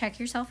always check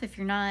yourself if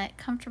you're not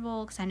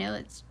comfortable, because I know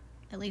it's,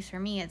 at least for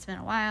me, it's been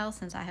a while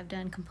since I have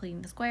done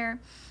completing the square.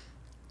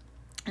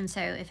 And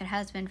so if it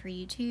has been for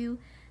you too,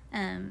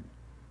 don't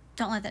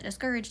let that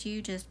discourage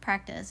you, just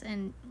practice.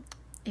 And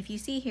if you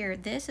see here,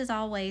 this is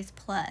always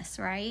plus,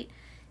 right?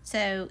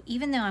 So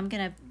even though I'm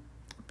going to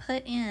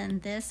put in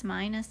this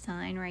minus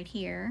sign right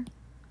here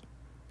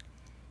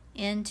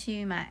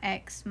into my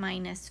x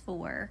minus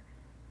 4,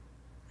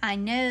 I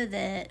know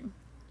that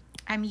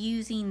I'm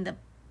using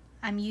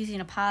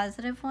a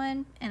positive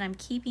one, and I'm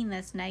keeping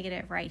this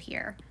negative right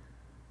here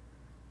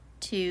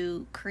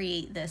to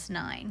create this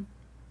 9.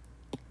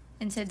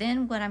 And so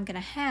then what I'm going to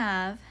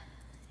have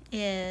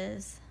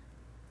is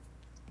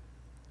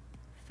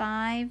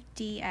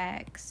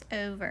 5dx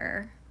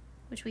over,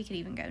 which we could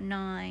even go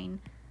 9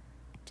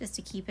 just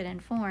to keep it in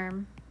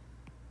form,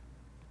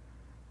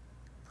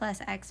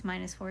 plus x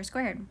minus 4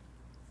 squared.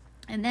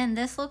 And then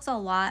this looks a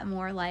lot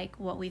more like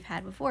what we've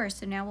had before.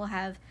 So now we'll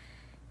have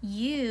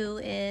u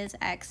is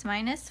x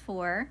minus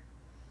 4.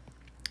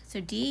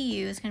 So du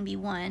is going to be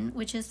 1,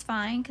 which is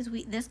fine because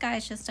this guy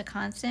is just a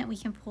constant. We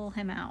can pull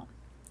him out.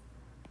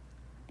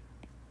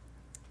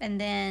 And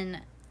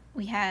then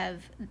we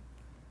have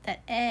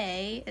that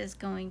a is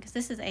going, because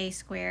this is a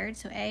squared,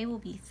 so a will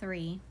be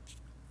 3.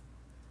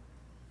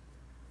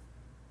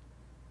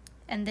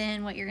 And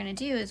then what you're going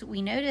to do is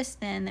we notice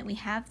then that we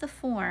have the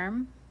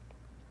form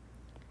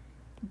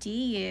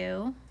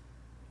du,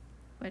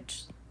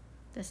 which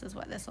this is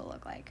what this will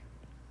look like,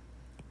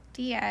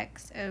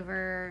 dx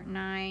over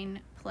 9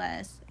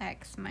 plus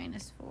x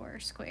minus 4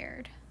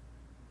 squared.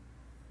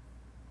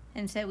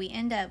 And so we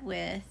end up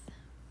with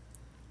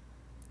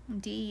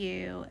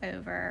du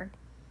over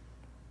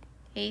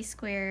a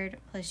squared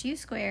plus u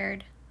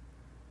squared,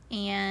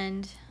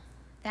 and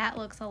that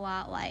looks a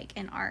lot like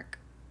an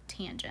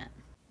arctangent.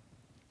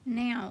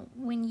 Now,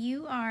 when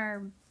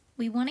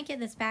we want to get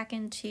this back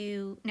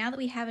into, now that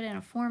we have it in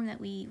a form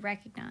that we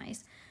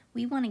recognize,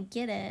 we want to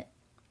get it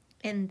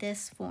in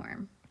this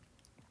form.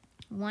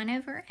 1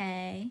 over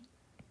a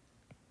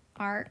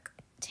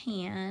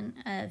arctan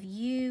of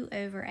u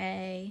over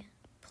a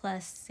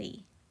plus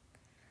c.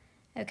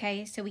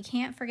 Okay, so we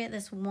can't forget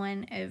this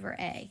 1 over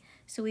a.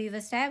 So we've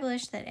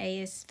established that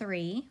a is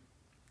 3.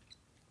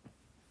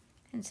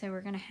 And so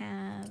we're going to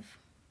have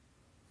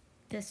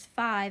this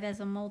 5 as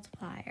a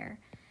multiplier.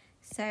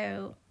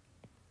 So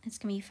it's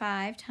going to be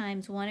 5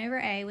 times 1 over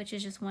a, which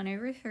is just 1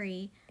 over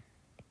 3,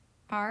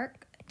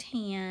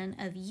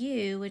 arctan of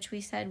u, which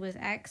we said was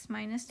x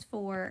minus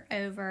 4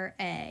 over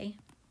a,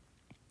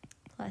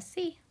 plus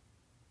c.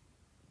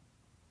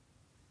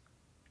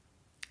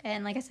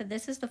 And like I said,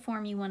 this is the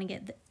form you want to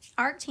get.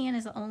 Arctan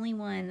is the only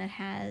one that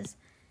has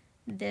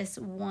this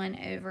 1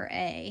 over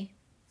a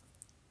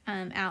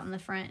out in the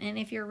front. And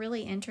if you're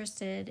really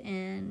interested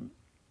in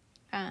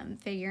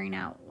figuring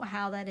out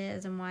how that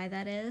is and why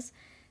that is,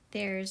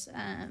 there's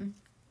a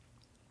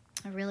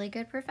really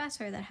good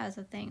professor that has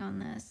a thing on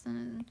this,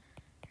 and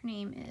her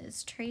name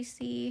is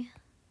Tracy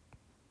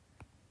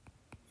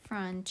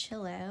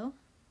Francillo,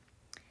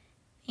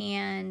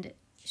 and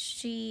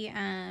she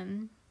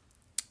I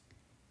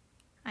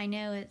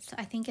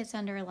think it's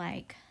under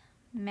like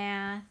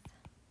Math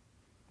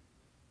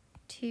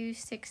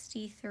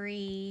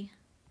 263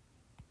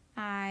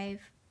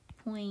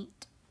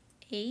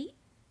 5.8,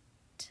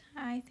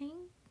 I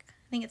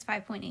think it's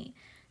 5.8.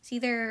 It's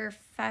either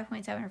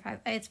 5.7 or 5.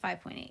 It's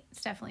 5.8.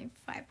 It's definitely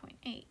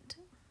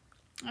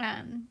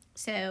 5.8.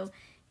 So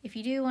if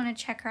you do want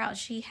to check her out,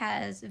 she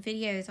has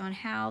videos on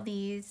how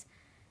these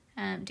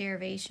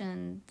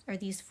derivations or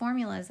these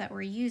formulas that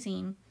we're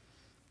using,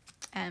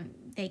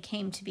 they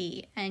came to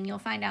be. And you'll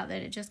find out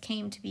that it just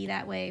came to be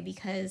that way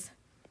because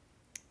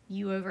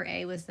u over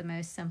a was the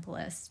most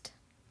simplest,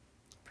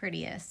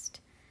 prettiest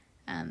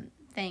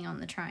thing on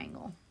the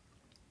triangle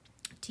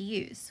to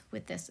use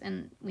with this,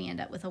 and we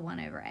end up with a 1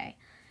 over a.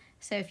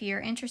 So if you're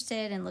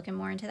interested in looking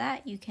more into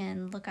that, you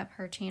can look up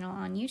her channel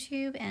on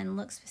YouTube and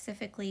look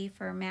specifically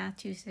for Math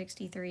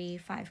 263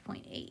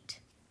 5.8.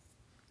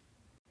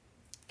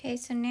 Okay,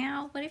 so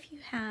now what if you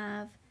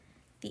have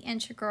the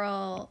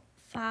integral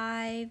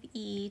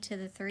 5e to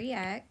the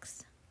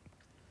 3x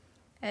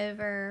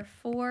over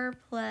 4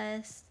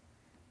 plus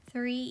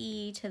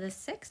 3e to the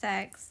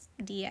 6x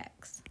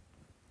dx?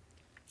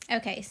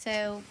 Okay,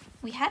 so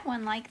we had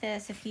one like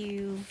this a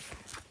few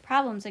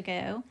problems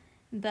ago,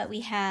 but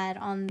we had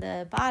on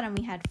the bottom,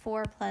 we had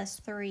 4 plus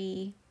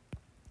 3e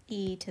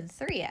to the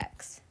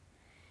 3x.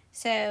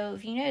 So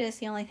if you notice,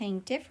 the only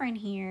thing different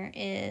here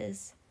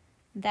is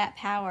that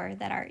power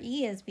that our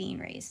e is being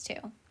raised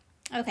to.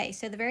 Okay,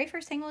 so the very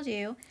first thing we'll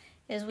do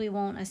is we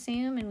won't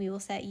assume, and we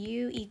will set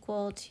u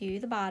equal to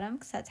the bottom,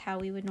 because that's how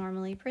we would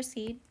normally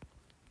proceed.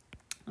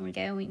 And we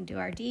can do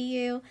our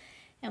du,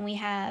 and we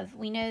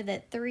know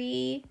that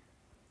 3e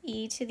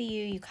to the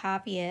u, you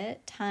copy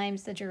it,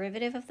 times the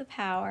derivative of the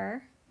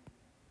power,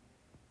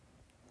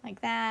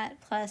 like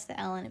that, plus the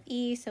ln of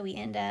e, so we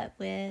end up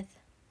with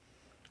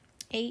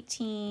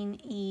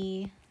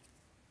 18e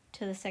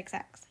to the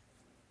 6x.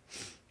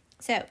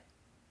 So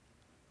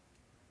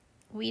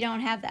we don't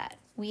have that.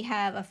 We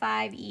have a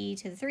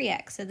 5e to the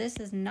 3x, so this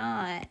is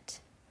not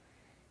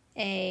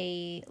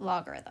a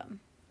logarithm.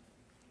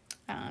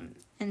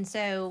 And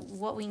so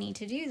what we need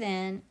to do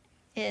then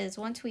is,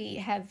 once we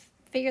have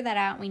figured that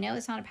out, we know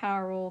it's not a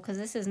power rule because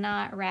this is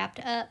not wrapped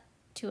up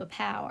to a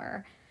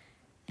power.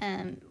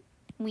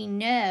 We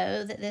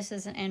know that this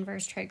is an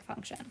inverse trig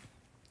function.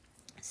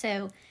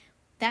 So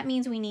that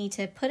means we need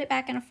to put it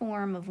back in a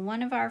form of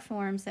one of our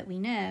forms that we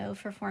know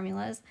for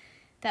formulas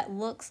that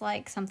looks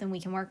like something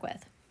we can work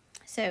with.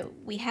 So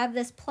we have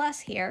this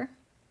plus here,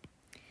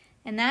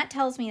 and that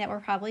tells me that we're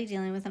probably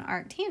dealing with an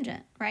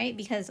arctangent, right?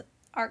 Because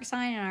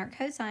arcsine and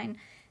arccosine,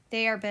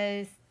 they are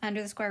both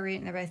under the square root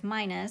and they're both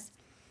minus.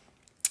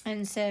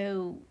 And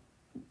so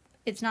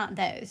it's not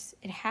those.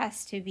 It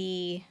has to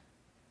be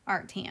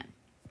arctan.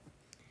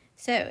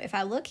 So if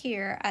I look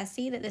here, I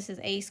see that this is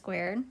a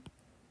squared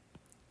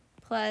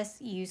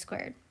plus u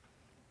squared.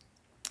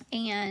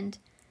 And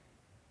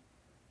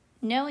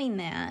knowing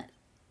that,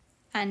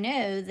 I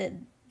know that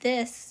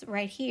this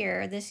right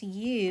here, this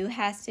u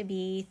has to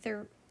be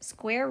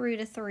square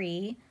root of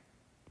 3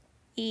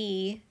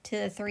 e to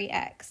the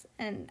 3x.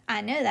 And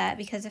I know that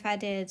because if I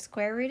did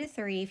square root of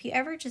 3, if you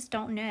ever just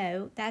don't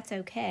know, that's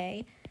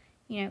okay.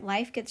 You know,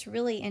 life gets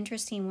really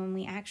interesting when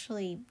we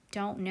actually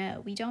don't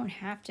know. We don't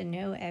have to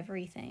know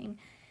everything.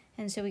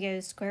 And so we go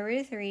square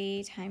root of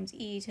 3 times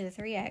e to the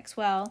 3x.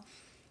 Well,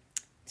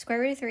 square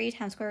root of 3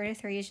 times square root of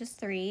 3 is just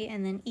 3,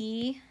 and then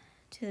e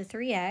to the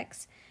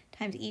 3x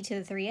times e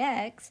to the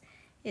 3x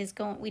is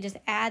we just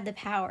add the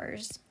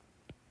powers,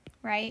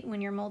 right?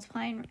 When you're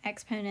multiplying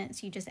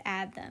exponents, you just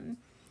add them.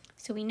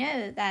 So we know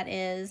that that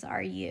is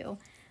our u.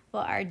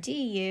 Well, our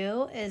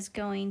du is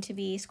going to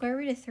be, square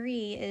root of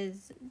 3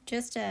 is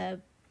just a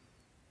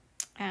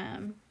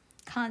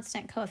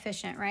constant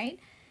coefficient, right?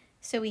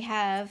 So we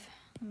have,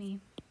 let me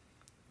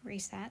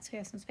erase that so we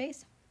have some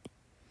space.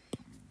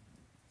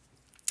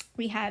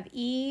 We have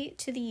e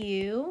to the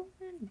u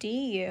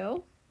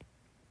du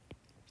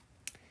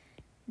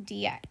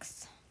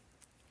dx.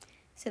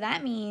 So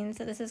that means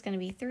that this is going to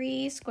be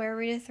 3 square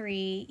root of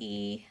 3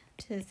 e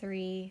to the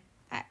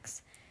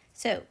 3x.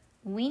 So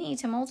we need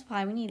to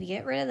multiply. We need to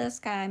get rid of this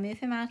guy, move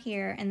him out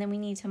here, and then we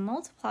need to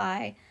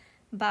multiply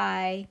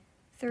by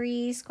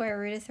 3 square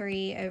root of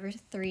 3 over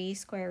 3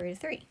 square root of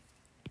 3.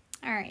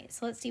 All right,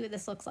 so let's see what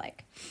this looks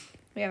like.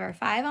 We have our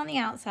 5 on the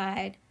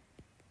outside,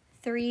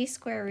 3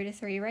 square root of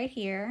 3 right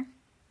here.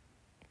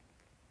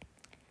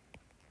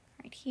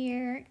 Right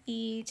here,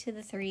 e to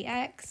the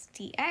 3x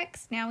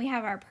dx. Now we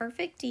have our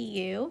perfect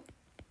du,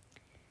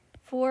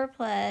 4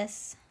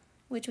 plus,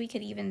 which we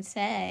could even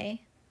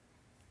say,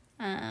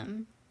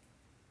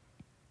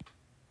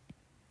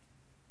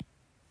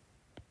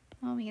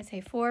 well, we can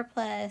say 4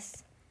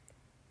 plus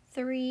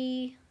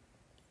 3e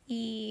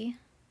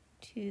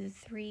to the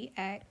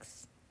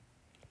 3x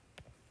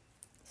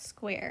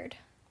squared,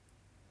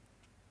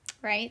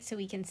 right? So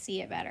we can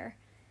see it better.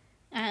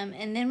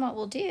 And then what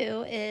we'll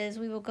do is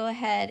we will go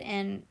ahead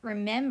and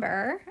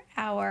remember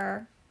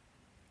our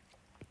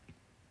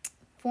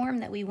form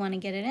that we want to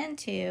get it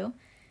into,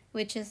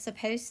 which is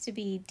supposed to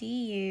be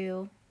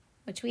du,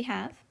 which we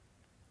have,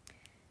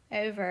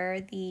 over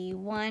the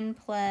 1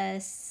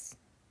 plus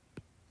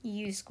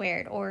u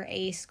squared or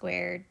a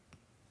squared,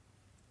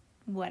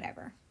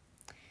 whatever.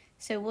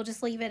 So we'll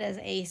just leave it as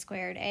a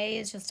squared. A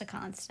is just a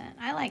constant.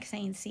 I like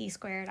saying c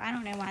squared. I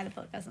don't know why the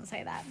book doesn't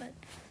say that, but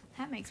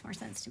that makes more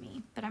sense to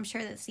me. But I'm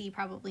sure that c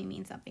probably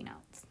means something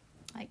else.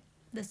 Like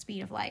the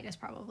speed of light is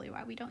probably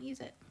why we don't use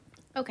it.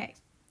 Okay,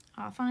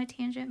 off on a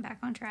tangent, back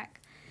on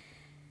track.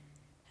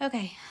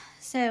 Okay,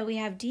 so we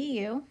have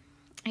du,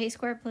 a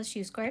squared plus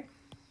u squared.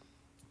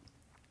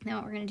 Now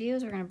what we're going to do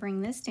is we're going to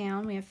bring this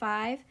down. We have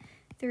 5,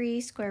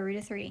 3, square root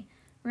of 3.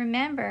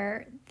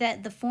 Remember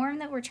that the form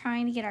that we're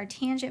trying to get our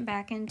tangent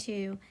back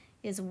into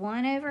is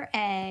 1 over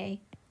a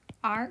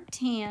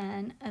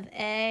arctan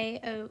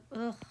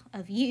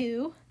of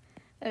u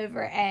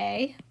over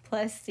a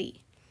plus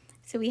c.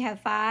 So we have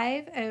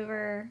 5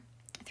 over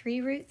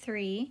 3 root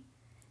 3.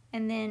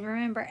 And then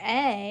remember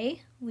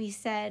a, we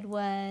said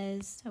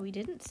was, oh, we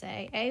didn't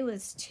say, a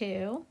was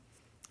 2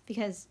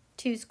 because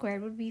 2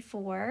 squared would be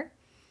 4.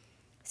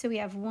 So we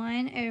have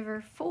 1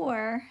 over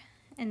 4,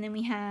 and then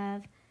we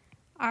have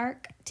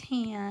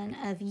arctan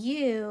of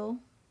u,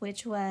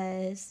 which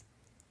was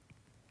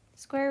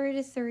square root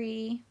of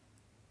 3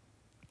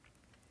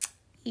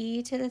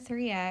 e to the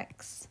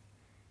 3x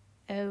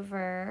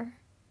over,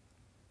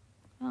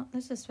 well,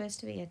 this is supposed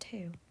to be a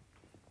 2,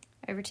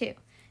 over 2.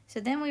 So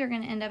then we are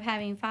going to end up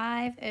having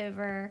 5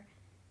 over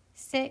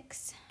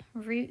 6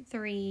 root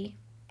 3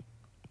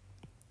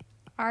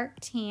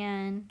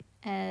 arctan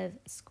of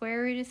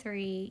square root of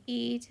 3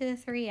 e to the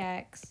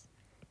 3x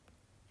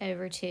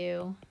over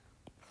 2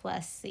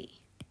 plus c.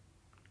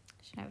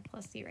 Should have a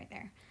plus c right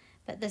there.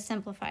 But the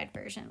simplified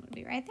version would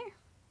be right there.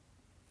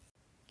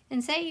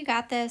 And say you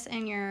got this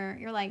and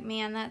you're like,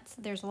 man,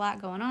 there's a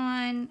lot going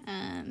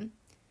on.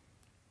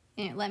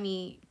 Let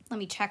me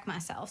check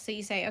myself. So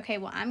you say, okay,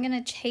 well, I'm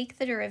going to take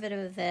the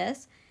derivative of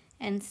this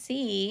and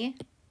see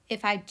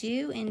if I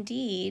do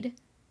indeed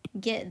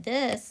get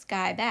this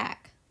guy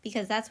back,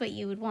 because that's what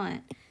you would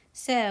want.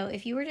 So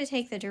if you were to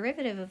take the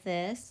derivative of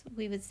this,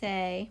 we would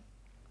say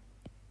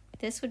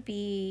this would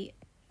be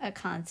a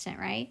constant,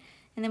 right?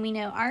 And then we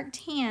know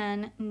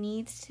arctan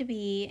needs to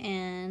be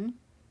in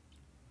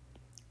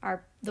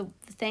the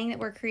thing that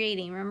we're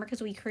creating. Remember,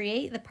 because we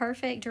create the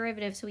perfect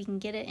derivative so we can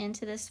get it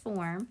into this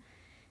form.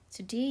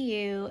 So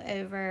du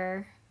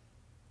over,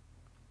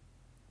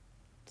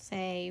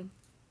 say,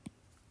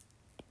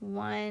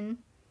 1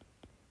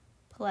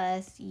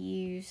 plus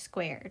u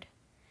squared.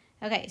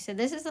 Okay, so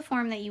this is the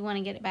form that you want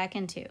to get it back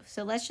into.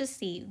 So let's just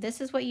see.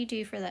 This is what you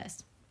do for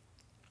this.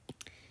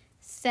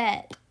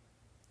 Set,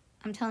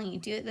 I'm telling you,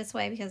 do it this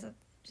way because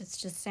it's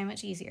just so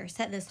much easier.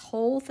 Set this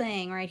whole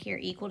thing right here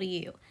equal to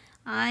u.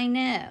 I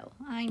know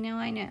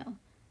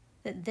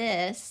that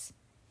this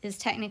is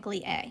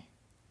technically a,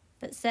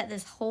 but set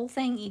this whole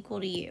thing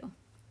equal to u.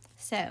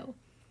 So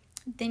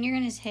then you're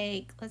going to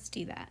take, let's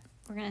do that.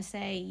 We're going to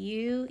say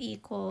u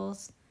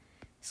equals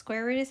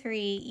square root of 3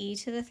 e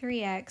to the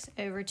 3x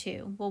over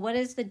 2. Well, what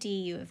is the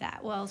du of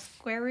that? Well,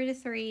 square root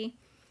of 3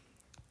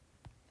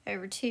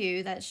 over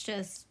 2, that's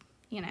just,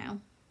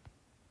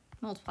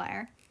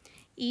 multiplier.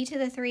 E to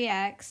the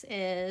 3x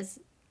is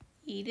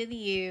e to the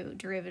u,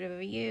 derivative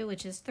of u,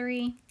 which is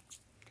 3.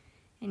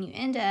 And you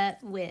end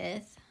up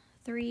with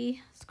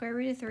 3 square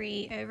root of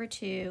 3 over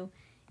 2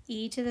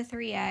 e to the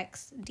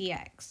 3x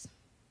dx.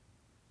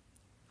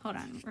 Hold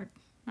on, or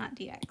not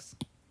dx.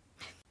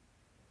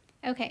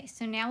 Okay,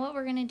 so now what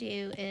we're going to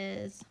do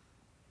is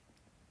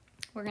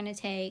we're going to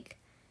take,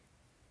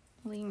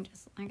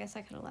 I guess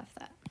I could have left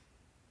that.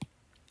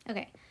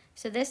 Okay,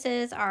 so this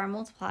is our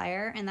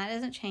multiplier, and that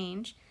doesn't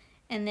change.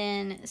 And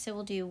then, so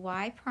we'll do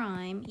y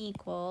prime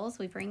equals,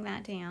 we bring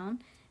that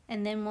down,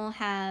 and then we'll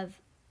have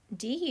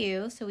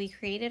du, so we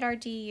created our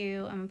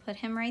du, I'm going to put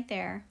him right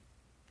there.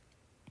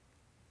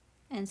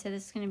 And so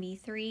this is going to be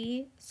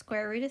 3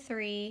 square root of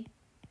 3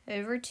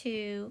 over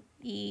 2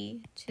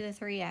 e to the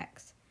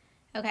 3x.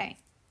 Okay,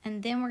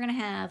 and then we're going to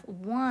have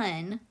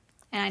 1,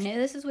 and I know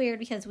this is weird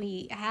because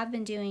we have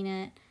been doing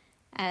it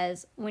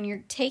as when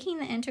you're taking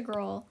the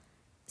integral,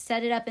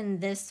 set it up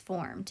in this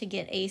form to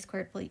get a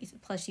squared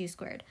plus u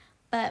squared.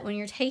 But when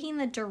you're taking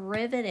the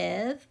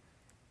derivative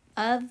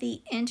of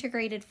the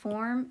integrated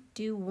form,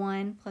 do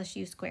 1 plus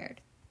u squared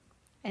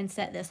and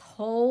set this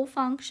whole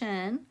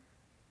function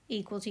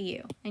equal to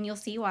u. And you'll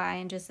see why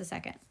in just a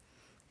second.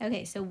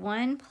 Okay, so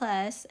 1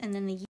 plus, and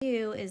then the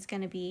u is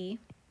going to be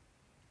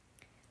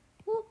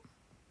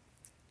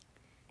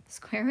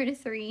square root of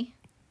 3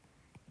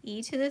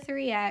 e to the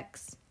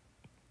 3x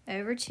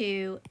over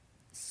 2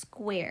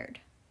 squared.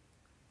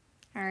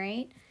 All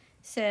right,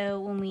 So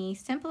when we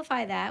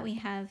simplify that, we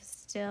have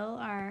still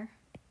our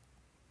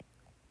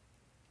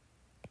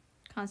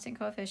constant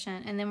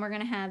coefficient, and then we're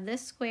going to have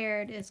this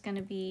squared is going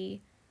to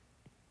be,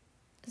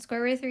 the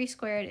square root of 3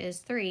 squared is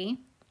 3.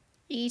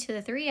 E to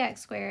the 3x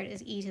squared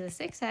is e to the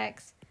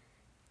 6x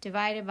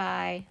divided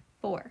by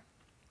 4.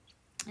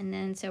 And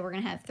then so we're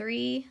going to have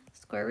 3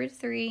 square root of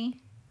 3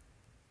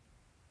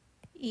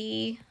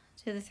 e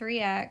to the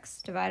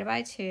 3x divided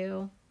by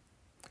 2.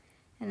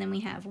 And then we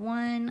have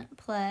 1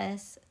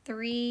 plus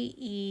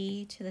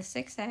 3e to the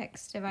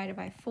 6x divided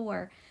by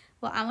 4.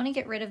 Well, I want to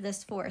get rid of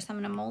this 4, so I'm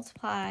going to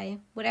multiply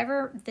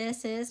whatever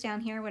this is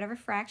down here, whatever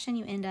fraction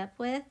you end up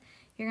with,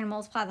 you're going to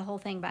multiply the whole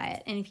thing by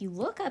it. And if you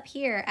look up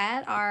here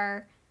at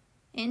our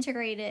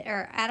integrated,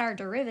 or at our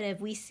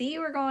derivative, we see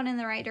we're going in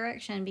the right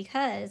direction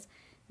because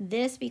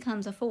this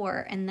becomes a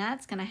 4, and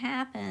that's going to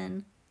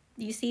happen.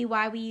 You see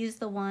why we use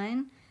the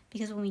 1?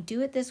 Because when we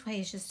do it this way,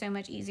 it's just so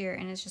much easier,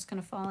 and it's just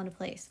going to fall into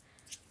place.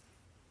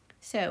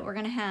 So we're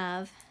going to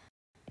have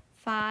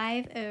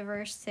 5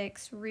 over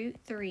 6 root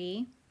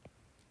 3,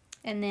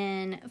 and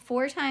then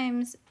 4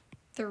 times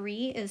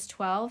 3 is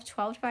 12.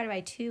 12 divided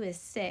by 2 is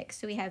 6.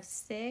 So we have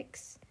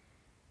 6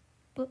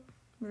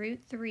 root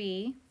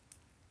 3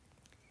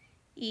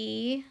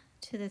 e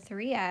to the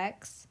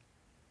 3x,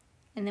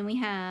 and then we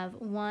have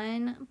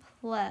 4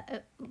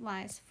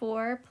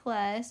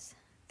 plus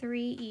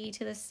 3e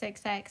to the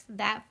 6x.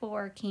 That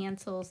 4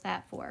 cancels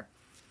that 4.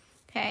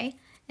 Okay,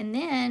 and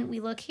then we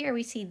look here,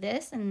 we see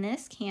this and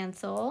this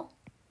cancel,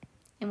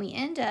 and we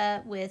end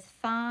up with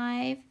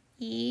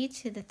 5e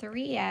to the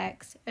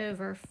 3x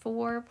over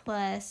 4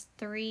 plus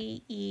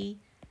 3e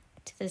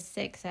to the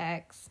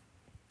 6x,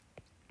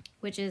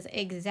 which is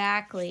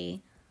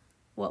exactly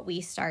what we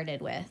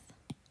started with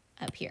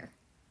up here.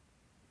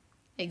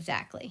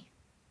 Exactly.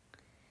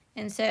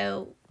 And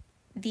so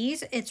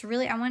these, it's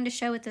really, I wanted to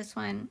show with this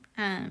one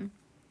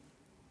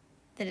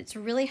that it's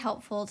really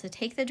helpful to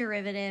take the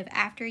derivative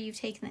after you've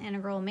taken the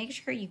integral, make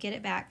sure you get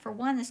it back. For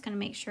one, that's going to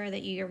make sure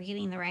that you're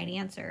getting the right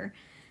answer.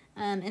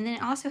 And then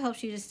it also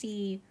helps you to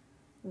see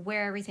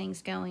where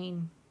everything's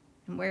going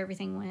and where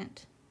everything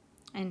went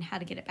and how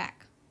to get it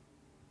back.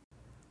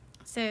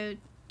 So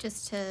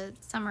just to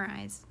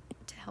summarize,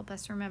 to help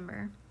us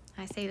remember,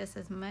 I say this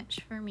as much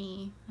for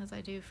me as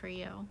I do for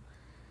you.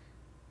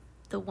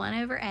 The 1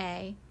 over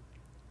a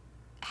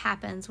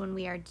happens when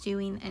we are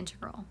doing the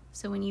integral.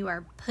 So when you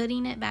are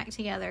putting it back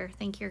together,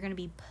 think you're going to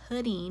be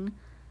putting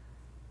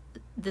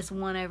this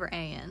 1 over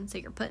a in. So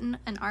you're putting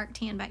an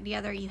arctan back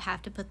together, you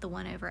have to put the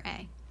 1 over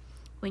a.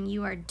 When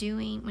you're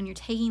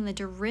taking the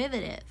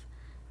derivative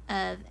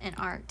of an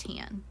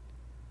arctan,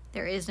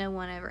 there is no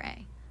 1 over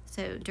a.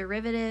 So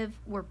derivative,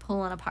 we're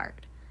pulling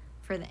apart.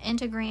 For the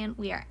integrand,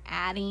 we are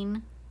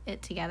adding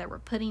it together. We're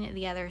putting it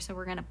together, so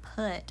we're going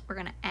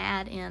to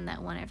add in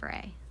that 1 over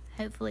a.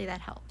 Hopefully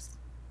that helps.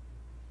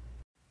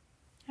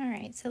 All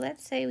right, so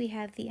let's say we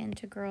have the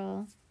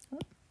integral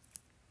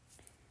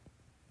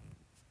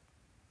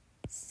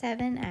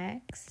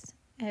 7x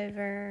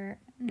over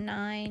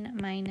 9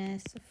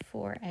 minus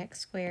 4x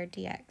squared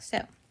dx.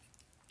 So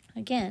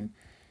again,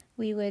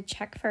 we would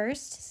check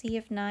first to see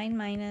if 9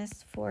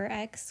 minus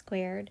 4x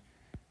squared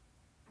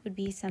would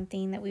be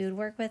something that we would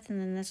work with, and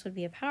then this would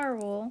be a power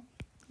rule,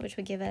 which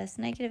would give us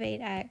negative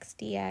 8x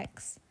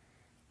dx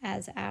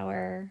as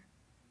our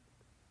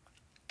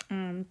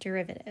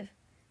derivative,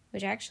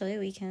 which actually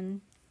we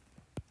can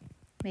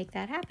make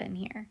that happen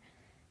here.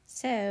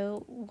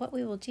 So what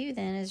we will do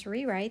then is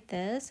rewrite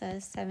this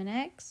as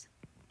 7x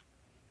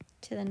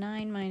to the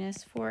 9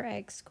 minus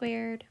 4x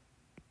squared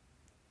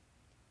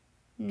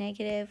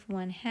negative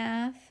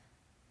 1/2.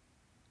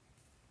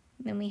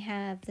 Then we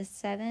have the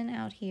 7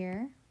 out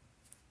here.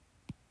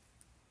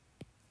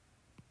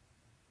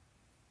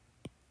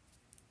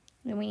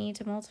 Then we need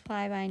to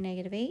multiply by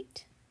negative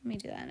 8. Let me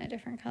do that in a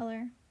different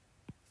color.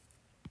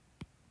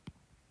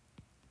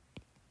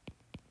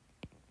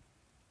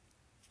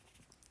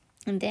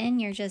 And then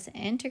you're just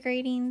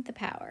integrating the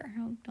power.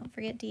 Oh, don't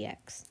forget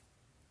dx.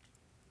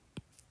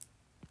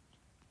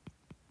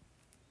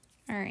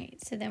 All right,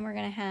 so then we're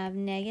going to have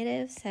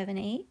negative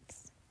 7/8.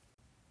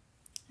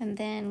 And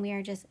then we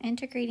are just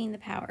integrating the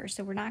power.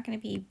 So we're not going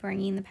to be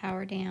bringing the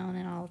power down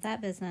and all of that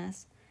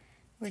business.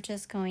 We're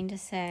just going to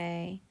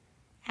say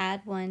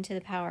add 1 to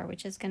the power,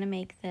 which is going to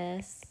make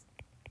this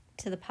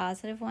to the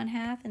positive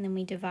 1/2. And then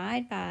we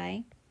divide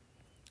by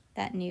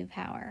that new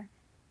power,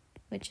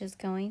 which is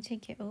going to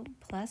give,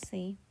 plus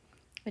c,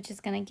 which is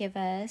going to give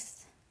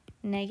us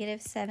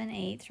negative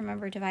 7/8.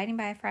 Remember, dividing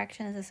by a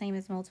fraction is the same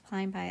as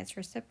multiplying by its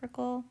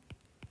reciprocal.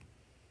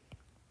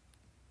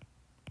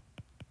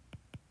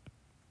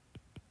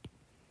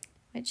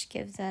 Which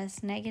gives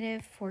us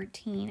negative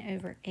 14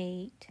 over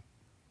 8.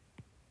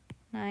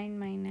 9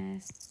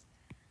 minus,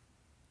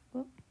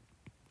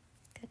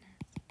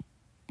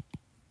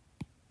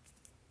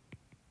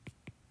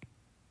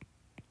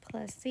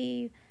 plus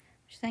c,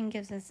 which then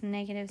gives us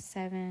negative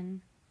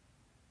 7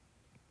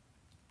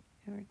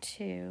 over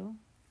 2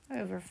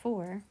 over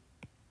 4.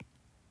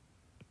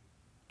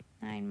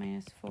 9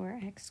 minus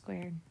 4x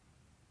squared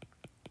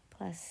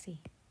plus c.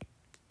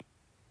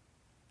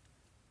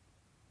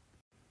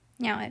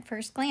 Now, at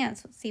first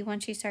glance, see,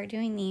 once you start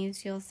doing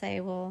these, you'll say,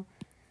 well,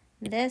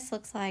 this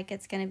looks like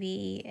it's going to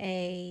be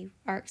a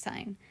arc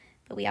sine.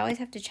 But we always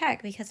have to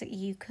check because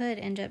you could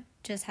end up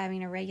just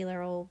having a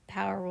regular old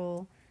power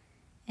rule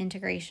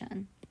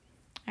integration.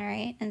 All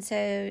right, and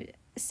so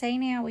say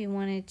now we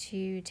wanted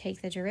to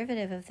take the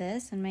derivative of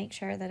this and make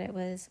sure that it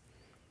was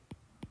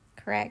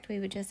correct. We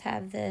would just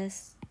have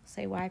this,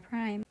 say y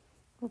prime,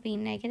 will be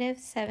negative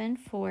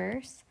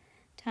 7/4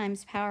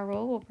 times power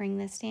rule. We'll bring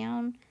this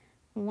down.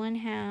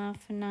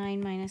 1/2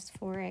 9 minus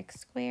 4x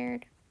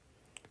squared.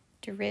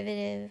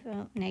 Derivative,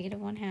 negative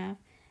 1/2.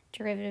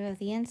 Derivative of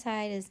the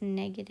inside is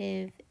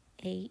negative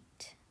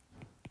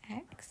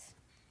 8x.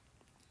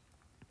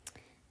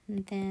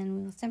 And then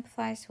we will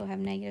simplify, so we'll have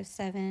negative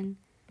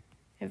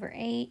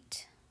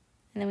 7/8.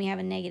 And then we have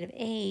a negative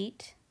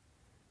 8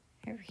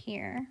 over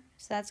here.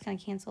 So that's going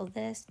to cancel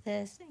this,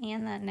 this,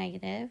 and that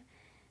negative.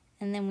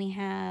 And then we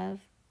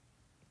have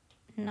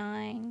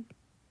 9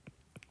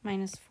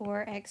 minus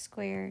 4x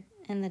squared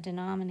in the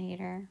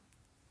denominator.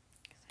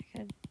 Because I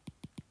could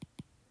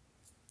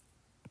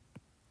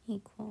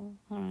equal,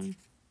 hold on.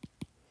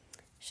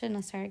 Shouldn't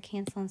have started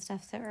canceling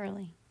stuff so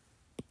early.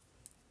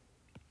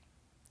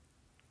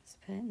 Let's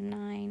put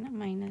 9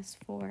 minus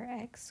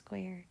 4x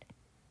squared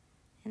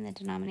in the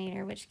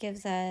denominator, which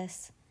gives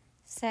us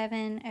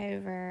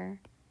 7/9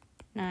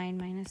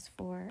 minus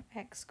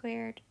 4x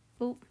squared.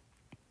 Oop,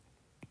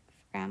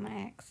 forgot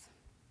my x.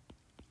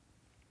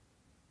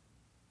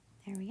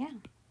 There we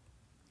go.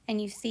 And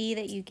you see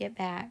that you get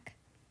back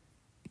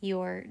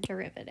your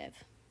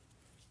derivative.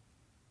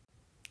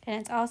 And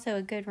it's also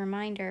a good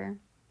reminder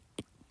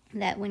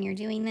that when you're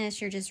doing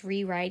this, you're just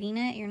rewriting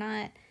it. You're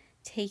not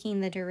taking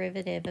the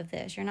derivative of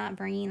this. You're not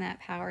bringing that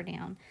power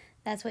down.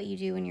 That's what you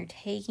do when you're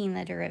taking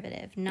the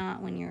derivative,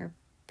 not when you're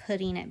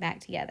putting it back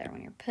together.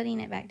 When you're putting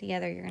it back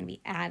together, you're going to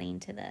be adding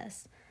to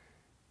this,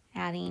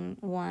 adding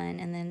 1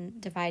 and then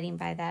dividing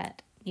by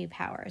that new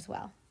power as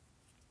well.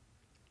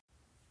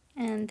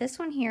 And this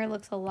one here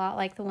looks a lot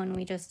like the one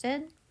we just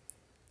did.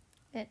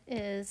 It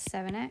is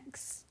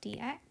 7x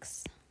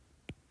dx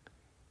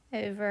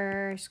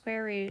over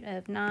square root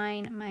of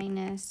 9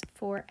 minus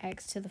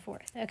 4x to the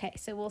 4th. Okay,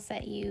 so we'll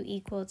set u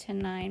equal to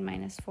 9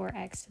 minus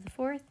 4x to the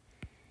 4th.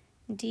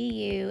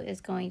 du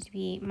is going to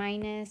be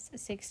minus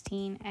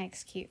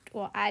 16x cubed.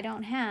 Well, I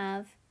don't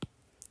have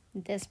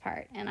this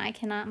part, and I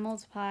cannot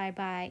multiply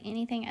by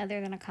anything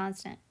other than a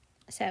constant.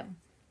 So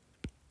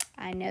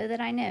I know that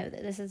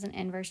this is an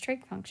inverse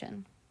trig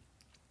function.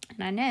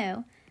 And I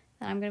know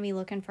that I'm going to be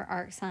looking for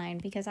arc sine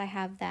because I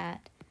have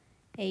that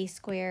a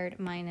squared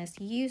minus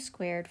u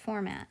squared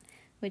format,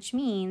 which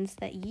means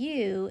that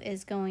u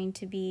is going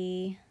to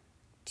be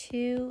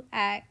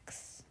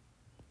 2x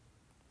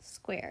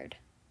squared.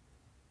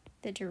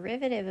 The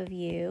derivative of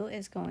u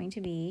is going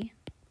to be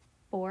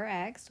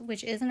 4x,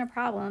 which isn't a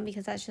problem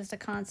because that's just a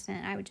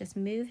constant. I would just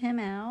move him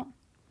out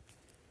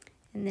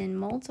and then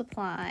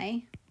multiply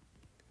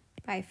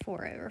by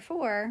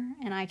 4/4,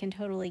 and I can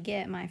totally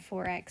get my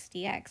 4x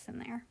dx in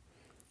there,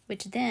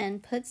 which then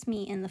puts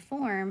me in the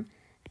form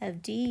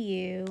of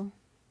du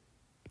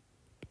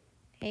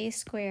a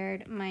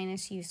squared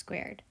minus u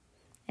squared.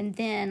 And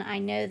then I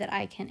know that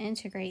I can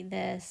integrate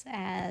this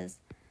as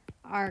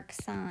arc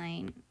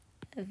sine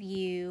of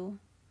u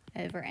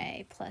over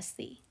a plus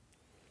c.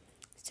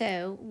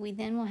 So we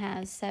then will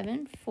have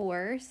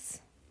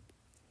 7/4.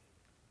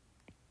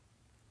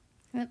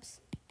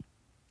 Oops.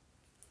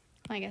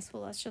 I guess,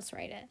 well, let's just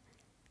write it.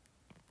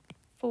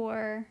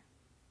 4x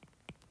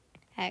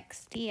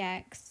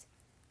dx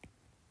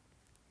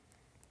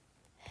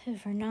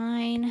over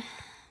 9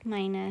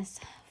 minus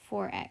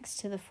 4x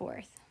to the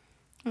 4th.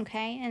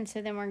 Okay, and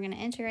so then we're going to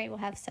integrate. We'll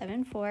have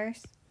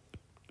 7/4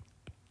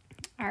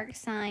 arc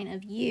sine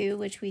of u,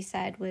 which we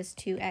said was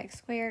 2x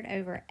squared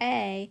over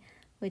a,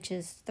 which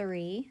is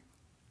 3,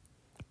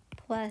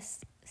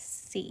 plus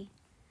c.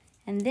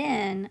 And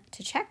then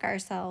to check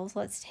ourselves,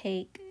 let's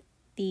take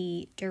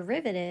the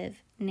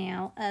derivative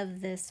now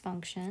of this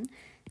function.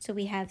 So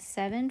we have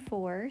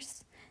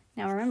 7/4.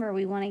 Now remember,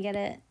 we want to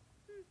get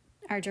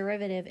our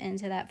derivative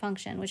into that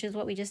function, which is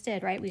what we just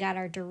did, right? We got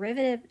our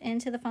derivative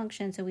into the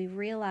function, so we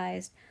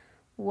realized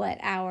what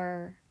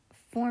our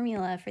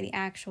formula for the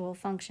actual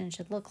function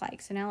should look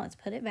like. So now let's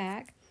put it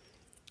back.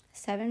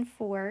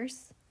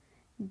 7/4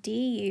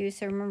 du,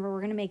 so remember we're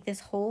going to make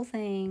this whole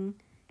thing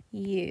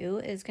u,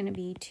 is going to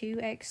be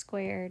 2x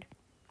squared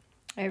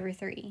over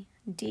 3.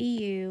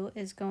 du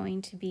is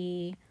going to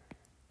be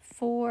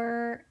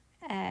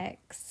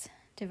 4x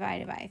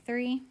divided by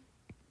 3.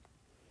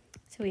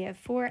 So we have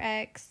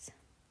 4x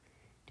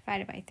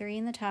divided by 3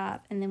 in the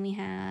top, and then we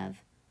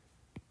have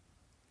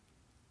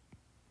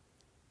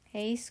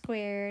a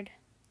squared.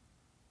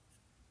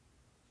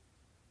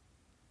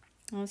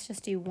 Let's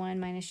just do 1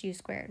 minus u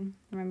squared.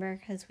 Remember,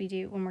 because we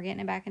do, when we're getting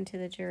it back into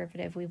the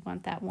derivative, we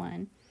want that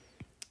 1.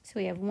 So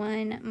we have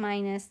 1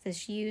 minus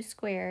this u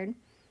squared.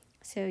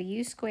 So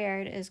u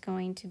squared is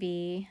going to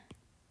be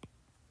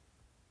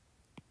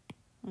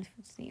let's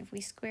see, if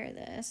we square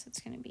this, it's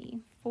going to be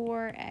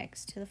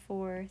 4x to the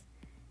 4th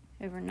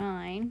over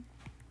 9.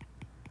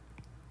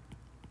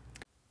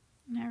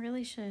 And I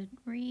really should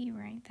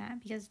rewrite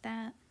that because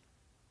that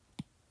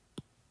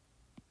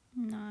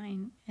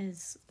 9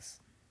 is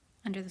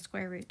under the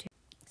square root too.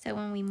 So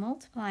when we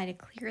multiply to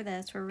clear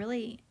this, we're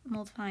really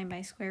multiplying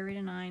by square root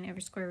of 9 over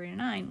square root of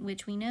 9,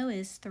 which we know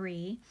is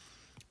 3.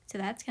 So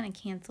that's going to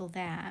cancel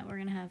that. We're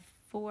going to have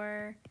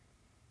 4x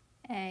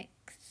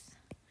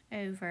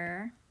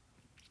over,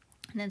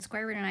 and then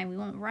square root of 9. We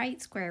won't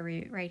write square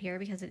root right here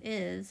because it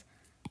is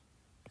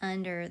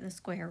under the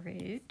square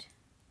root,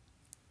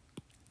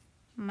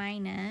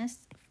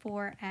 minus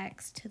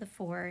 4x to the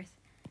 4th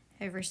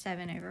over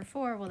 7 over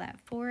 4. Well, that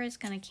 4 is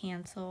going to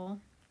cancel,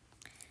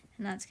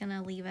 and that's going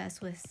to leave us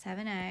with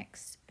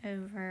 7x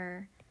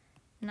over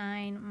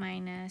 9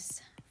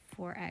 minus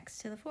 4x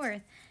to the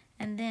 4th.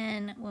 And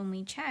then when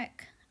we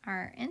check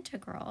our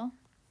integral,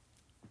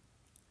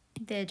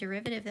 the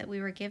derivative that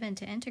we were given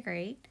to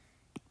integrate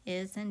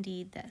is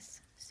indeed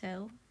this.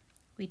 So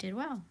we did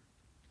well.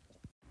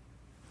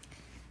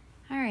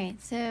 All right,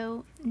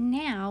 so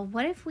now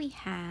what if we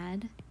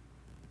had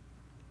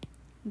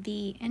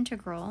the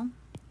integral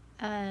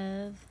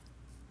of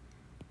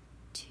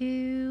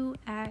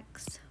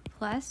 2x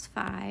plus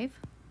 5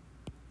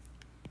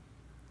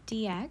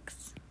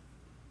 dx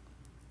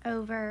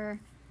over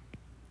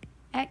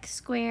x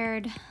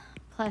squared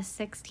plus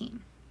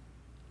 16.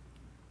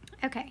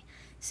 Okay,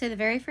 so the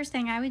very first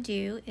thing I would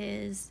do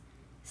is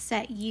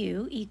set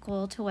u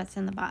equal to what's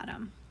in the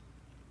bottom.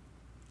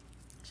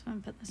 So I'm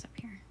going to put this up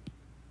here.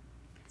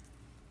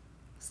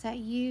 Set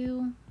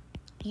u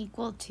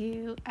equal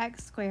to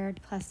x squared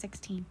plus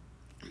 16,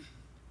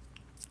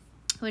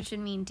 which would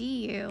mean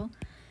du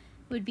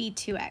would be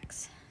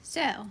 2x.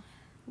 So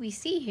we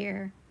see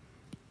here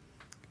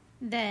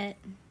that,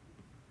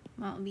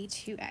 well, it would be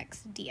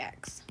 2x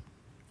dx.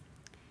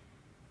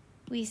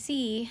 We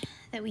see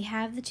that we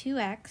have the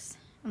 2x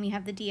and we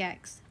have the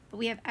dx, but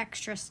we have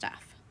extra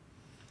stuff.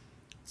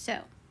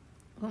 So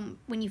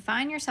when you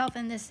find yourself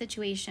in this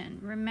situation,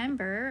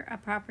 remember a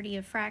property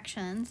of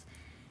fractions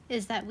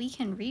is that we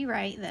can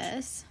rewrite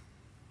this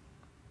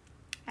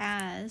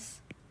as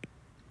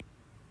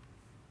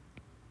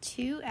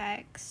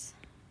 2x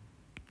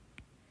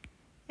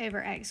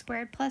over x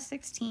squared plus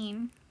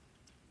 16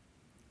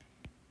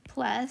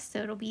 plus, so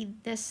it'll be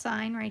this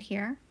sign right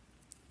here,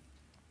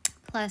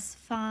 plus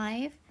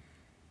 5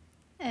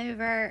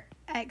 over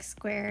x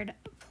squared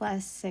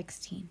plus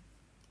 16.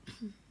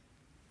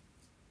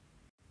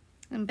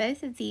 And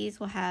both of these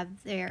will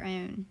have their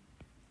own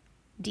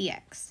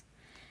dx.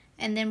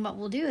 And then what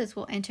we'll do is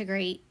we'll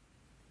integrate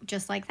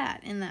just like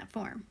that in that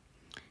form.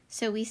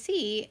 So we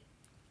see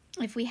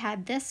if we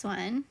had this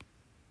one,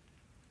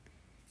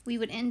 we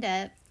would end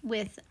up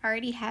with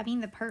already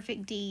having the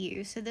perfect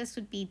du. So this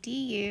would be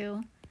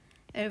du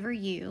over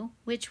u,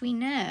 which we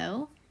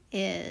know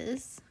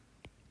is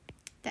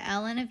the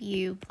ln of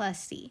u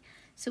plus c.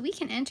 So we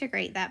can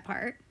integrate that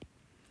part,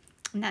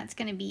 and that's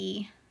going to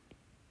be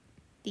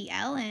the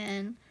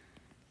ln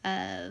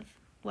of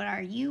what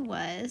our u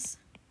was,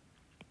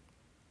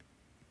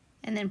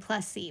 and then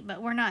plus c,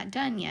 but we're not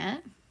done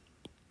yet.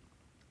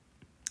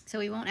 So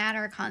we won't add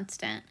our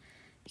constant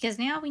because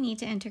now we need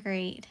to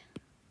integrate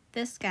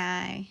this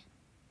guy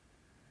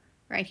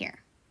right here.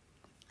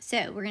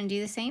 So we're going to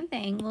do the same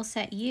thing. We'll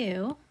set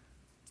u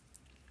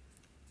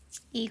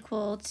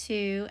equal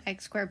to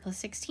x squared plus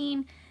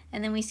 16,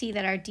 and then we see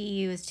that our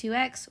du is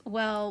 2x.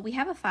 Well, we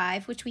have a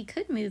 5, which we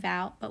could move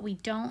out, but we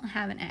don't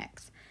have an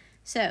x.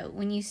 So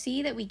when you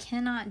see that we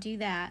cannot do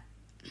that,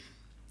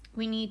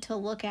 we need to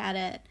look at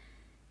it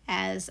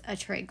as a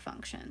trig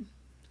function.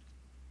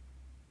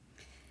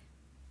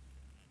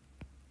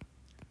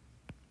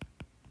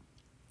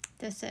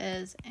 This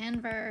is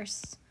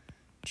inverse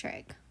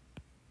trig.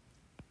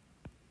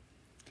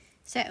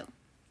 So,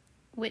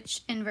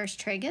 which inverse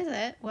trig is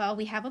it? Well,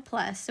 we have a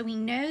plus, so we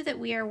know that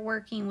we are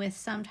working with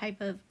some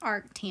type of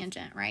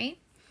arctangent, right?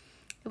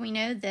 And we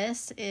know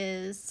this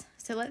is,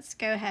 so let's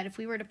go ahead. If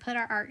we were to put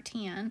our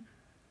arctan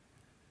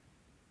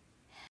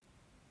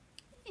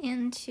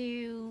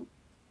into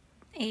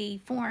a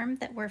form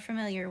that we're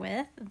familiar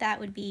with, that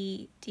would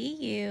be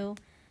du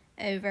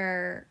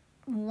over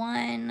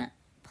 1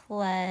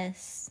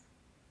 plus,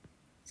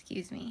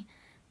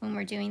 when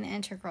we're doing the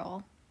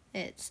integral,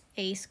 it's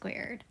a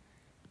squared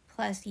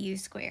plus u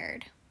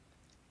squared.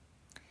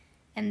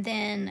 And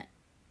then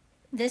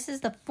this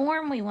is the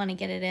form we want to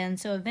get it in,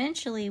 so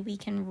eventually we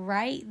can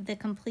write the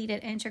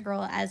completed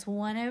integral as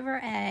 1 over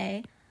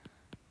a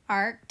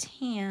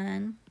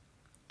arctan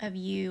of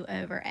u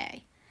over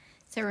a.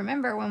 So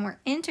remember, when we're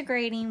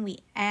integrating, we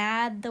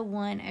add the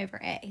 1 over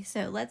a.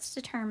 So let's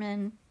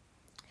determine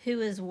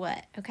who is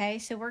what, okay?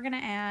 So we're going to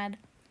add,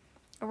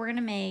 or we're going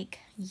to make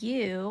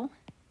u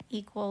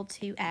equal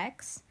to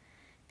x,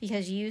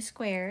 because u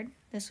squared,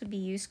 this would be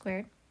u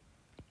squared,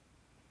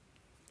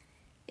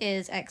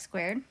 is x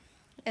squared.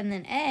 And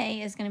then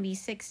a is going to be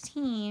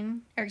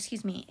 16, or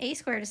excuse me, a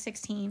squared is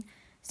 16,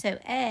 so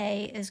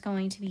a is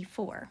going to be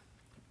 4.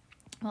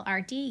 Well,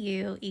 our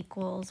du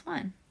equals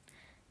 1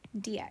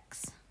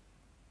 dx.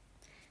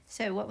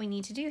 So what we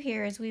need to do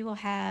here is we will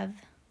have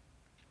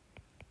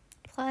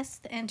plus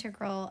the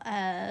integral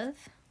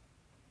of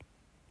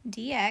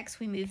dx.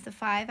 We move the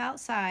 5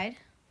 outside.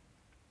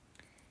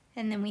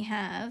 And then we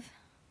have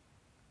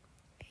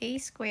a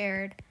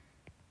squared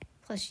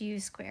plus u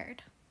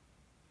squared.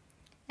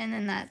 And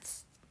then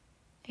that's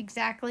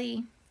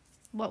exactly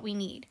what we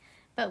need.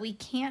 But we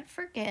can't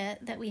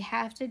forget that we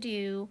have to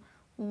do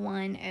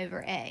 1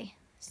 over a.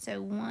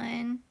 So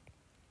 1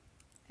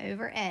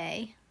 over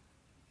a,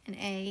 and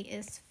a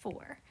is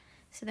 4.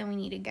 So then we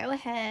need to go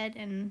ahead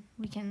and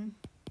we can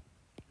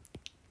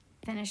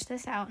finish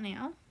this out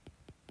now.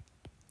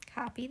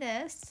 Copy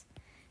this.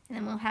 And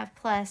then we'll have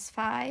plus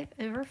 5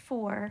 over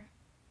 4.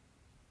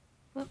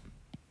 Whoop.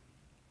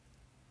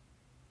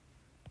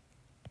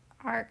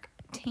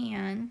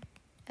 Arctan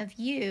of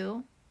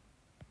u,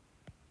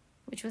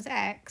 which was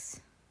x,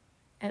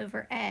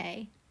 over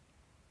a,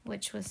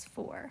 which was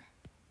 4,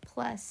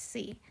 plus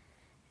c.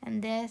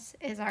 And this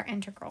is our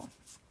integral.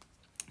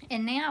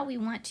 And now we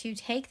want to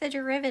take the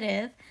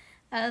derivative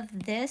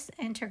of this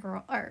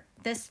integral, or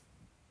this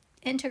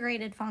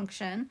integrated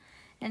function,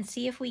 and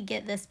see if we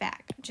get this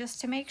back,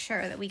 just to make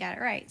sure that we got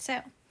it right.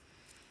 So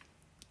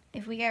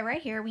if we go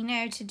right here, we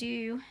know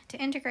to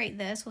integrate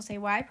this, we'll say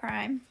y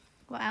prime,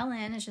 well,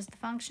 ln is just the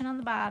function on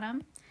the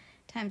bottom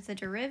times the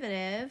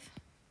derivative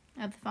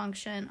of the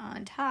function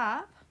on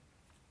top.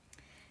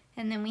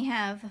 And then we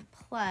have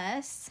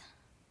plus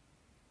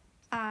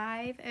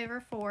 5 over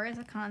 4 is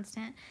a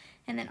constant.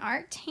 And then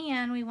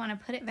arctan, we want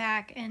to put it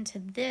back into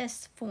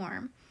this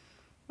form,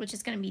 which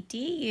is going to be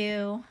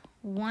du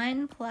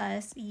 1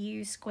 plus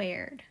u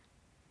squared.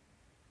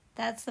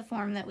 That's the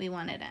form that we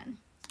want it in.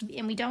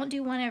 And we don't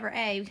do 1 over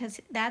a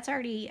because that's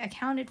already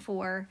accounted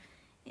for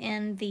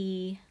in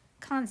the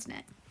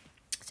constant.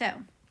 So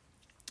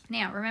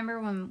now remember,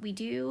 when we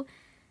do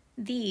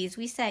these,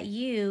 we set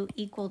u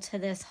equal to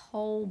this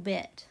whole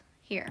bit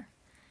here.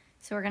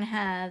 So we're going to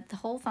have the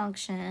whole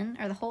function,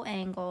 or the whole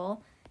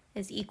angle,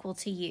 is equal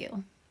to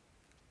u,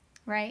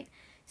 right?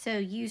 So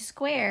u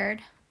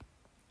squared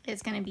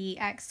is going to be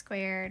x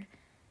squared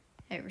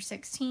over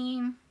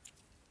 16.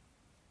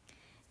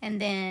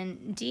 And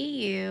then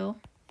du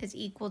is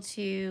equal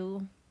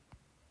to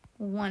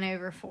 1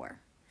 over 4.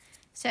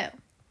 So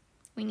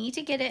we need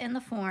to get it in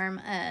the form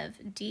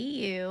of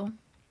du, oh,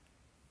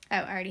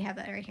 I already have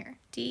that right here,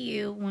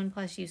 du 1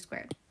 plus u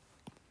squared.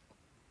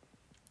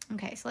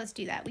 Okay, so let's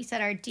do that. We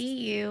said our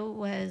du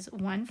was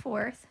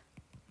 1/4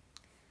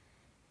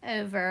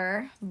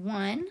 over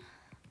 1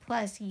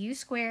 plus u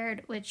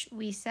squared, which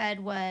we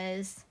said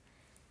was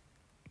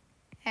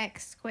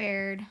x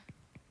squared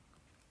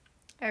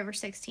over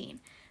 16.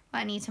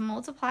 Well, I need to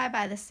multiply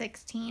by the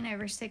 16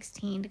 over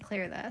 16 to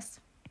clear this.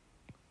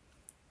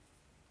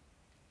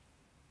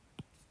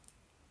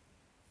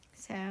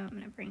 So I'm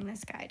going to bring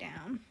this guy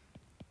down.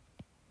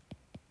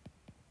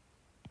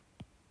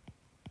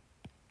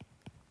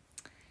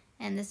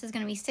 And this is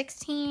going to be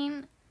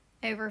 16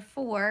 over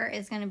 4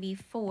 is going to be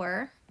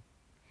 4.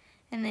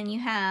 And then you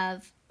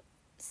have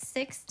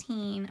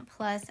 16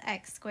 plus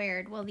x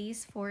squared. Well,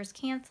 these 4's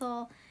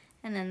cancel.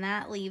 And then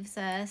that leaves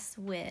us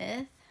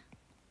with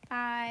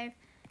 5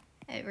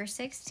 over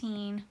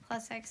 16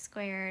 plus x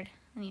squared.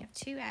 And you have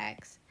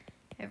 2x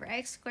over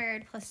x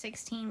squared plus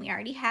 16. We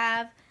already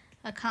have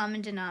a common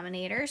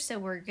denominator, so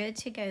we're good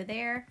to go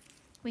there.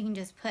 We can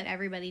just put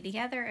everybody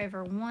together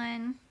over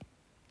 1.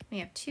 We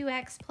have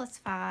 2x plus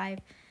 5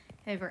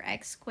 over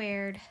x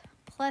squared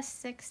plus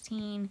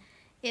 16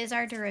 is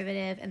our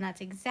derivative, and that's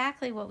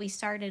exactly what we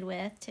started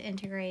with to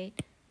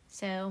integrate.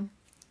 So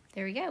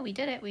there we go, we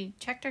did it. We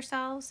checked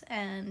ourselves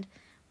and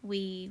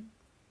we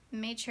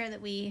made sure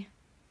that we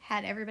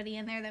had everybody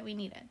in there that we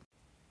needed.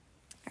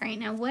 All right,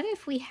 now what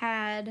if we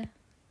had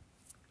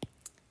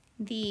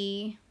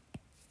the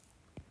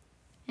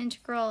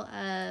integral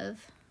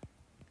of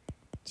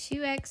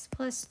 2x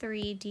plus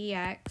 3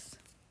 dx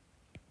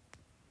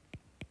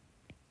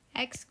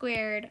x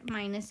squared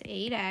minus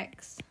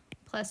 8x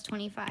plus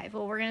 25.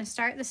 Well, we're going to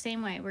start the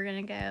same way. We're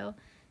going to go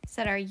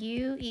set our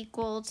u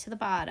equal to the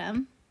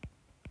bottom,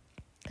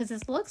 because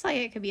this looks like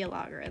it could be a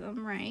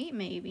logarithm, right?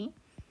 Maybe.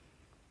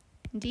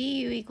 Du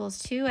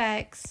equals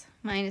 2x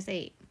minus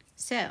 8.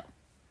 So,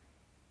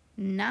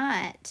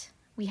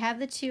 we have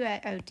the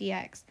 2x, oh,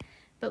 dx,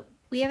 but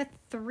we have a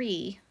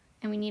 3,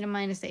 and we need a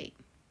minus 8.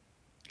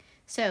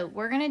 So,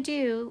 we're going to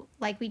do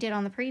like we did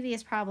on the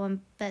previous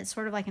problem, but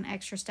sort of like an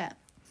extra step.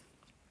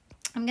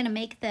 I'm going to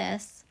make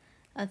this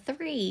a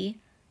 3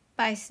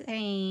 by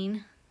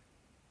saying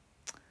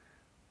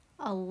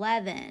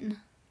 11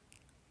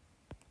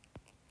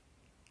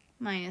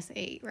 minus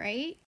 8,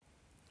 right?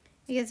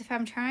 Because if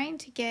I'm trying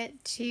to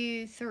get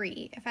to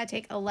 3, if I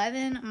take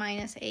 11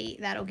 minus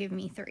 8, that'll give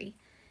me 3.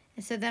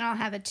 And so then I'll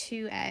have a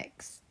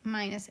 2x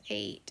minus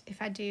 8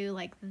 if I do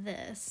like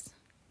this.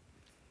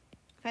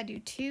 If I do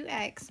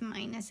 2x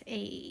minus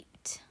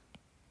 8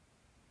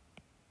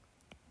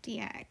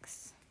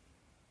 dx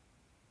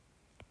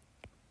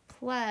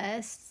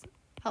plus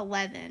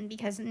 11,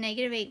 because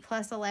negative 8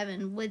 plus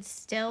 11 would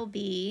still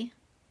be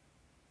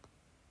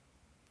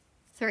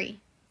 3.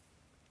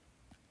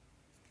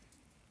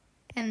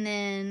 And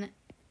then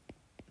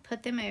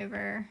put them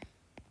over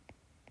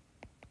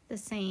the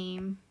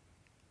same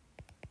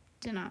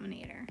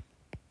denominator.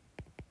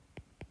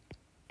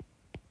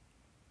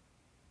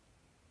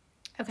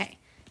 Okay,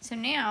 so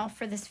now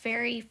for this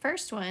very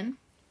first one,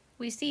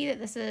 we see that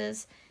this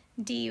is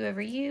du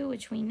over u,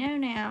 which we know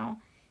now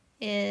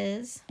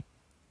is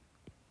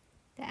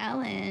the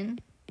ln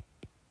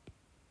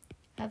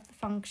of the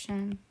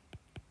function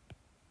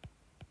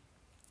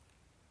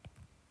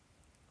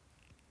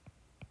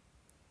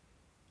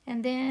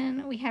and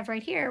then we have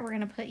right here, we're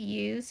going to put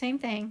u, same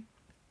thing,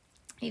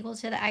 equal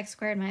to the x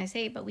squared minus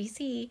 8, but we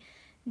see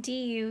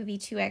du would be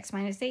 2x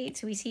minus 8,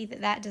 so we see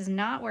that that does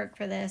not work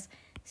for this.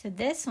 So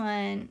this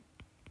one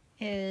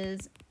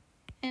is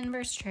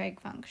inverse trig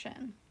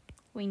function.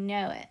 We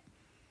know it.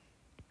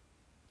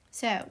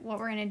 So what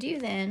we're going to do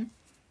then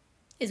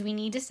is we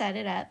need to set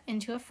it up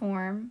into a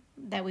form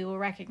that we will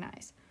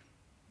recognize.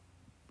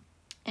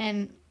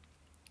 And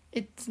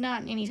it's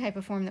not any type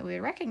of form that we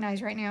would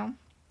recognize right now.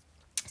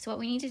 So what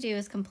we need to do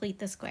is complete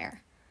the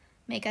square.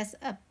 Make us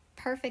a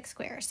perfect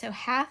square. So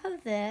half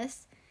of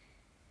this,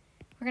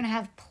 we're going to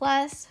have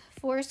plus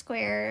 4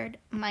 squared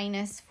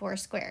minus 4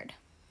 squared.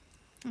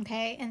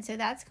 Okay, and so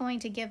that's going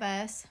to give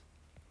us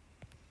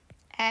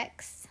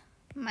x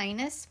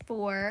minus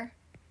 4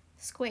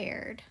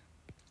 squared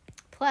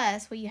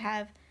plus, well, you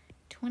have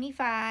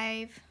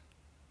 25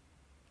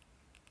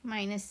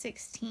 minus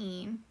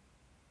 16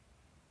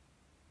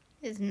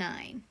 is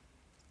 9.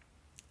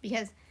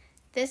 Because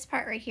this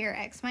part right here,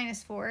 x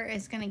minus 4,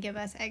 is going to give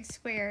us x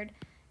squared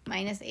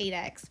minus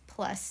 8x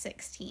plus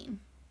 16.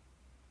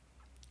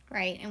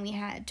 Right, and we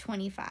had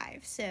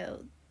 25.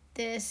 So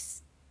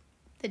this,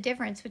 the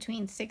difference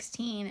between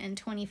 16 and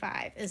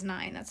 25 is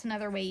 9. That's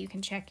another way you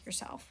can check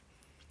yourself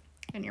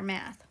in your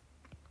math.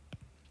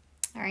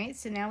 All right,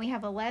 so now we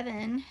have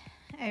 11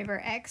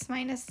 over x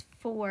minus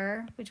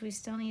 4, which we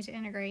still need to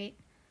integrate,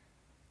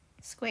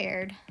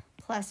 squared,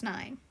 plus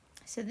 9.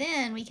 So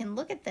then we can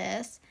look at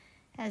this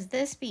as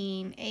this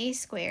being a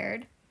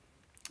squared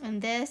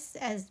and this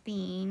as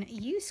being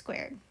u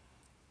squared.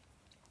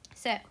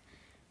 So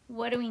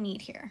what do we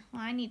need here?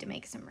 Well, I need to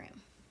make some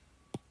room.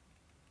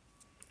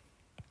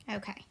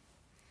 Okay,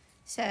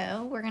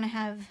 so we're going to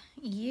have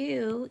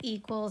u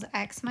equals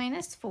x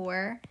minus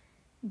 4,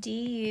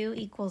 du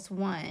equals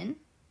 1,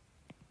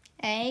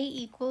 a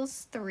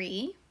equals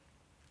 3,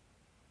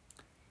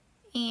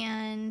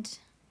 and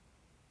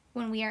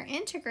when we are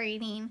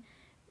integrating,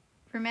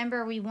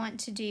 remember we want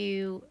to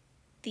do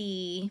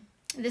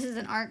this is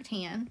an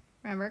arctan,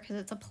 remember, because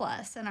it's a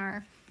plus, and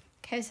our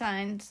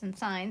cosines and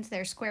sines,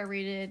 they're square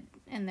rooted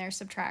in their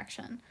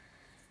subtraction.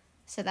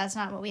 So that's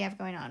not what we have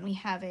going on. We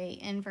have a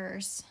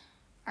inverse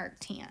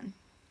arctan,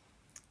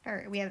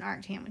 or we have an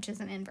arctan, which is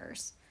an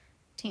inverse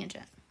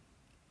tangent.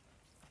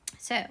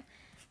 So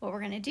what we're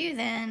going to do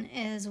then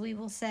is we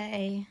will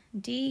say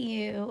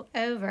du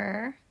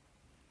over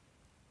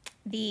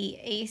the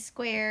a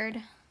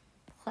squared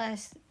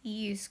plus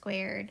u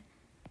squared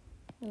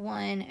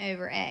 1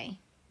 over a.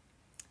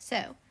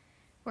 So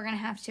we're going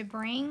to have to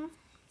bring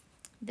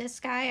this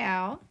guy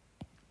out.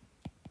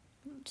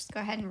 Just go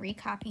ahead and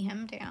recopy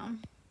him down.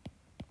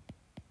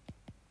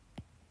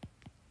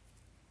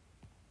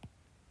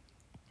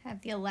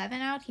 Have the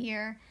 11 out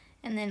here,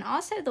 and then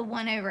also the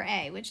 1 over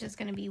a, which is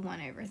going to be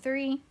 1 over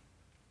 3.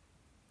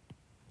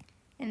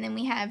 And then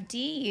we have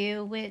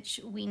du, which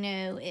we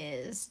know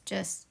is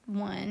just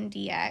 1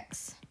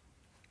 dx.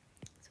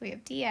 So we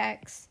have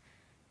dx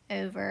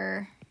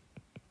over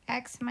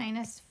x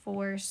minus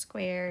 4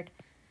 squared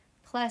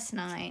plus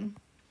 9.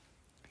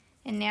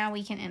 And now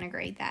we can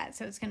integrate that.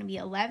 So it's going to be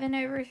 11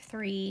 over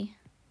 3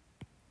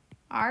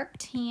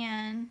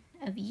 arctan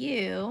of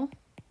u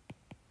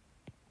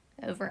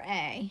over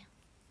a.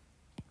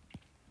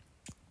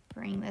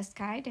 Bring this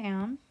guy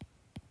down.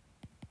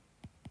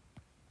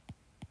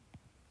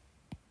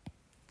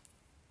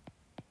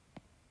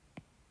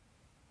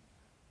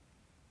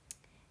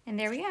 And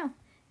there we go.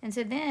 And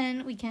so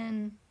then we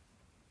can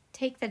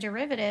take the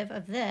derivative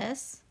of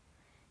this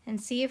and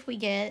see if we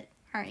get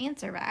our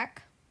answer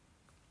back.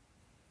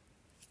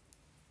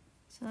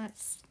 So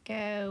let's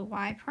go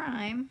y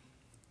prime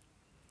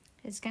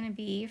is going to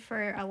be,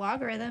 for a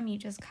logarithm, you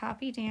just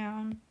copy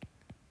down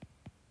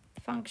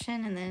the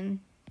function and then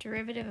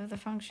derivative of the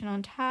function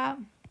on top.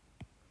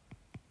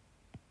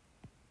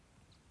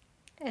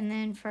 And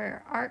then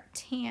for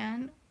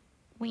arctan,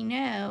 we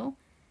know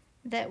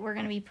that we're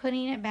going to be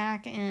putting it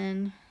back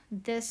in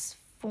this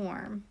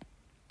form.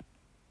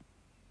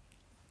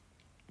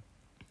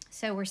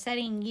 So we're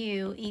setting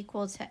u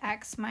equal to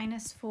x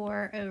minus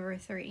 4 over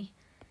 3.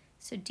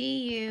 So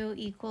du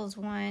equals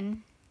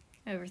 1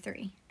 over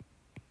 3.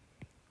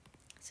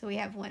 So we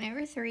have 1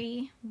 over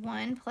 3,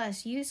 1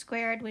 plus u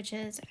squared, which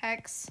is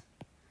x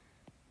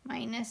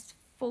minus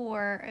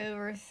 4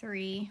 over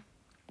 3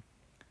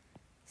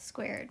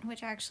 squared,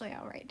 which actually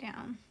I'll write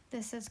down.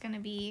 This is going to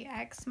be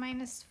x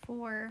minus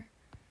 4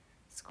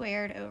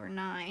 squared over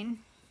 9.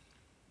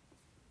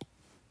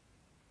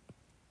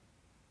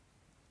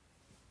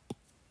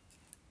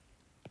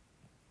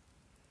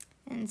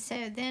 And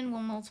so then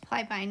we'll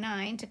multiply by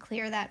 9 to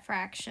clear that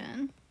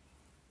fraction.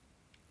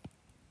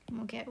 And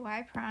we'll get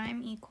y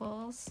prime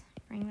equals,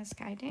 bring this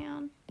guy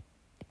down,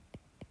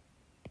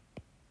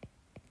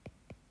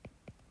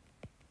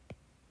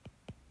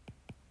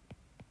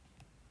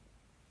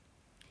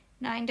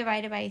 9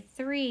 divided by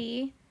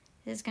 3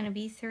 is going to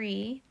be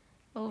 3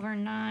 over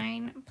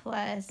 9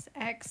 plus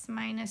x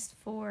minus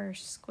 4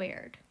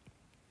 squared.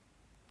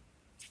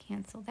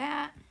 Cancel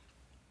that.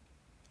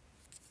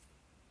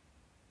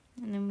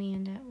 And then we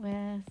end up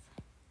with,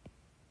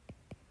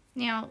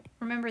 now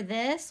remember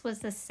this was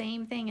the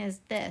same thing as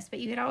this, but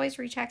you could always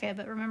recheck it,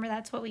 but remember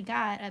that's what we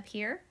got up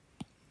here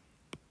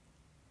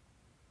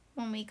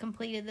when we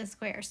completed the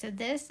square. So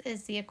this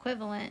is the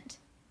equivalent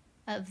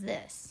of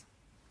this.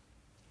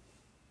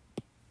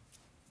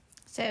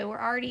 So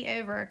we're already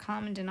over a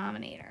common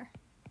denominator.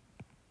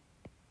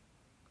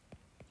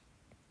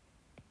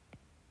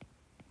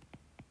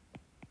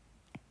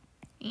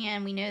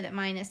 And we know that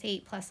minus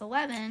 8 plus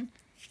 11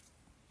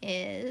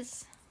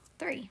 is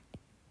 3.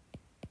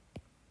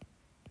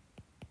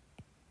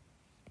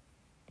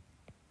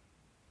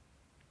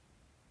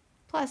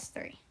 Plus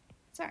 3.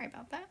 Sorry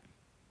about that.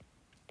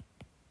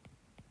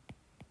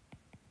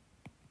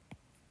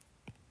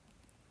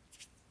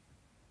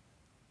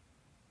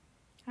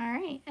 All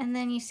right, and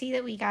then you see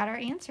that we got our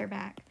answer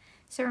back.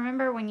 So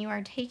remember, when you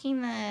are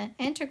taking the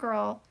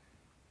integral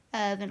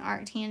of an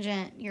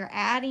arctangent, you're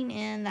adding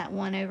in that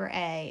 1 over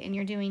a, and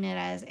you're doing it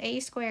as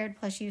a squared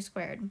plus u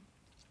squared.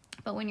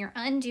 But when you're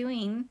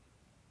undoing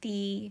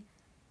the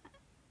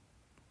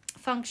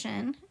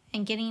function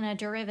and getting a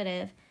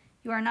derivative,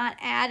 you are not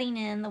adding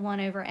in the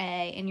 1 over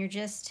a, and you're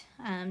just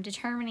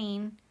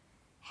determining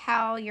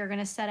how you're going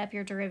to set up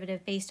your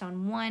derivative based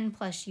on 1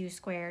 plus u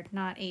squared,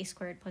 not a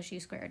squared plus u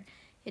squared.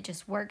 It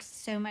just works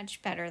so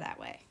much better that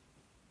way.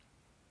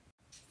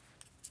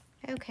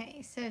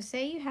 Okay, so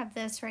say you have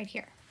this right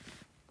here.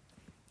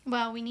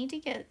 Well, we need to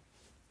get,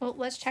 well,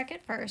 let's check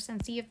it first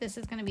and see if this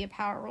is going to be a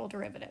power rule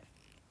derivative.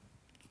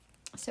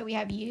 So we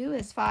have u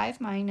is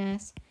 5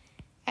 minus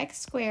x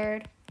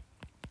squared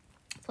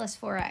plus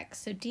 4x.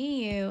 So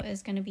du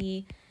is going to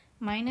be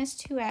minus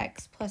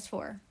 2x plus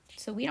 4.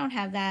 So we don't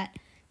have that,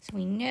 so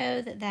we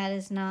know that that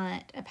is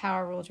not a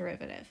power rule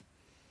derivative.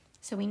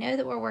 So we know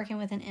that we're working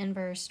with an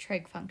inverse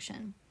trig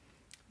function.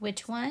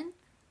 Which one?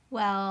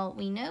 Well,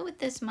 we know with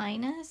this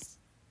minus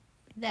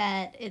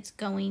that it's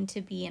going to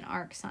be an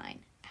arc sign.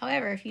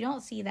 However, if you don't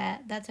see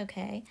that, that's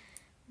okay.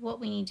 What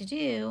we need to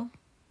do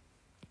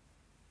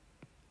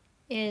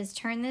is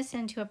turn this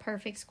into a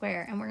perfect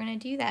square, and we're going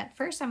to do that.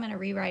 First, I'm going to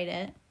rewrite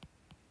it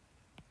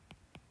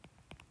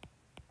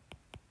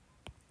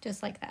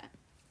just like that.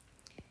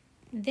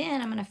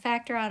 Then I'm going to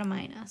factor out a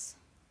minus.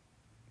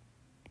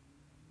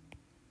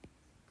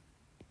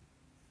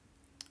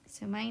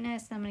 So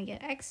minus, I'm going to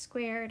get x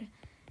squared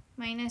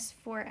minus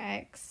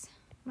 4x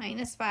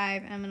minus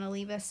 5, and I'm going to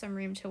leave us some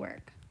room to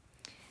work.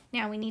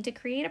 Now we need to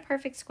create a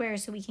perfect square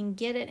so we can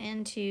get it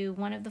into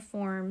one of the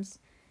forms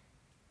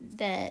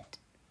that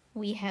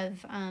we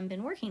have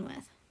been working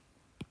with.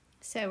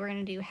 So we're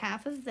going to do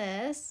half of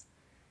this,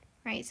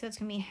 right? So it's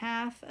going to be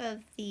half of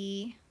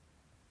the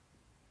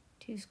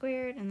 2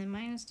 squared and then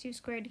minus 2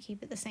 squared to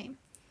keep it the same.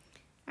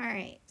 All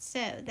right, so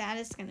that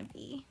is going to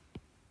be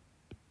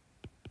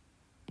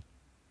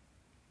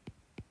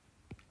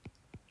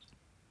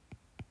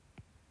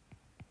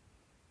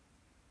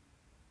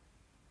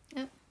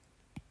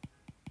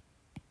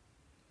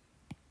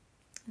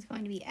it's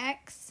going to be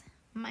x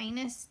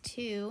minus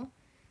 2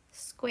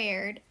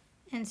 squared.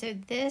 And so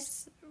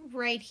this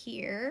right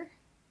here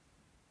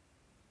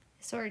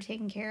is sort of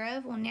taken care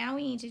of. Well, now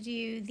we need to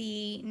do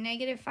the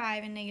negative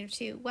 5 and negative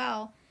 2.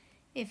 Well,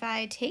 if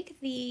I take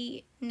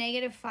the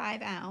negative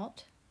 5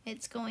 out,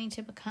 it's going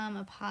to become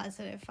a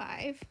positive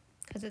 5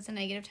 because it's a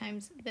negative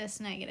times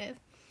this negative.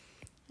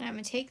 And I'm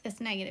going to take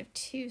this negative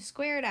 2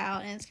 squared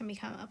out, and it's going to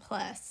become a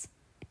plus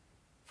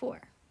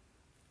 4,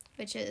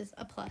 which is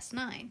a plus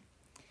 9.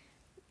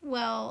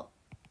 Well,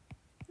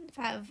 if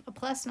I have a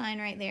plus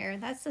 9 right there,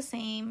 that's the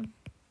same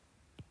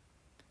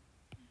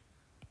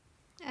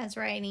as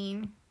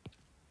writing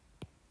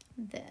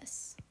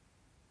this.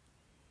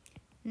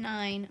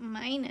 9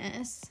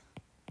 minus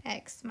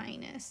x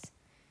minus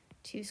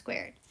 2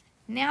 squared.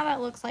 Now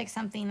that looks like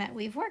something that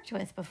we've worked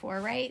with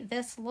before, right?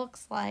 This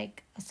looks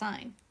like a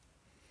sine,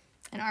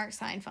 an arc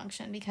sine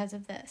function because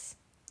of this.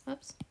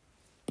 Whoops.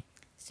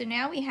 So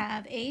now we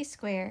have a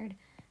squared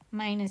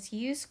minus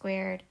u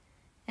squared,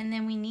 and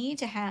then we need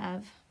to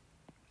have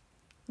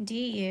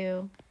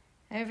du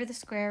over the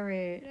square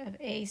root of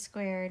a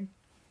squared,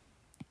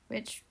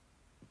 which,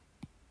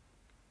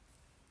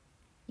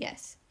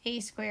 yes, a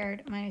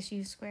squared minus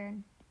u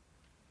squared.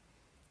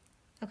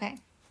 Okay,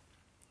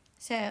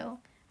 so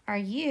our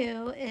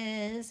u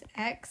is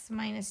x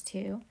minus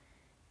 2.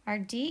 Our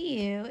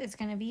du is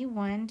going to be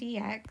 1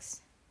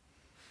 dx.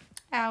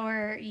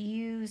 Our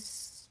u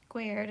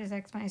squared is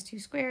x minus 2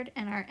 squared,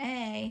 and our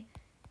a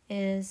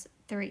is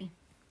 3.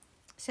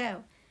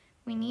 So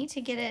we need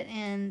to get it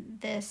in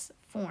this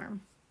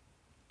form.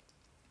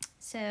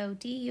 So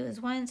du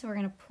is 1, so we're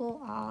going to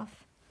pull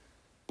off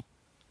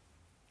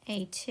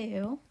a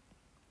 2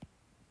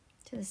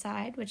 to the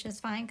side, which is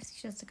fine because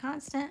it's just a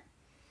constant.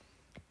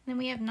 Then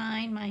we have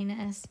 9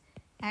 minus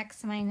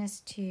x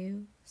minus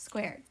 2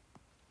 squared.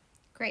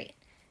 Great.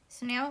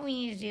 So now what we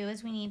need to do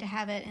is we need to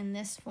have it in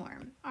this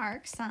form.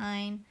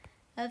 Arcsine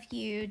of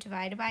u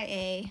divided by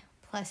a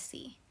plus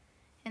c.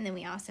 And then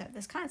we also have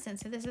this constant.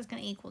 So this is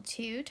going to equal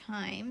 2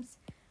 times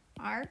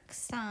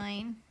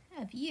arcsine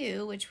of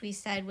u, which we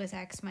said was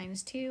x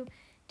minus 2,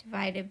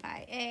 divided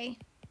by a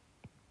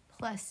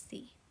plus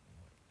c.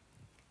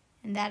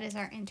 And that is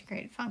our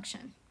integrated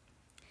function.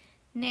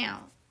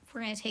 Now, if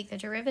we're going to take the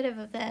derivative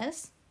of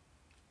this,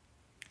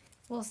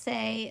 we'll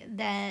say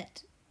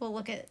that we'll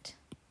look at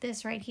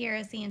this right here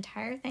as the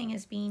entire thing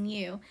as being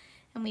u,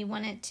 and we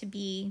want it to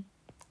be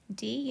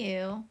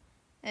du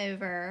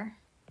over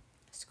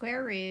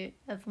square root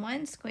of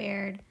 1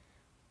 squared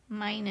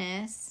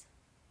minus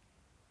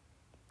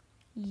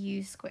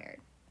u squared.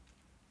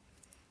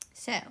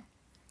 So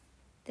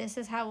this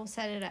is how we'll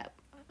set it up.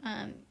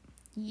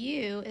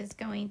 U is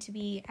going to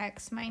be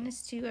x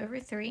minus 2 over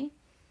 3.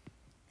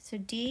 So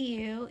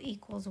du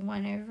equals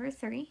 1 over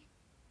 3.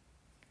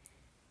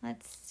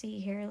 Let's see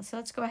here. So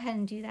let's go ahead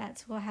and do that.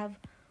 So we'll have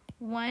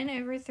 1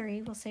 over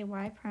 3. We'll say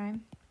y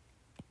prime.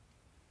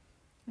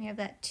 We have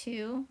that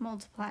 2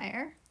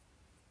 multiplier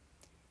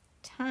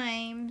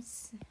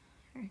times,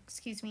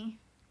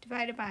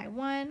 divided by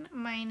 1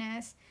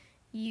 minus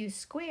u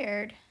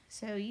squared.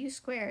 So u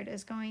squared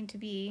is going to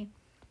be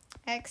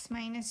x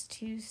minus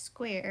 2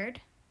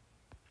 squared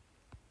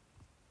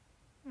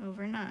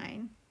over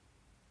 9.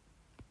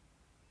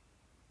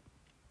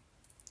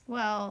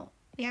 Well,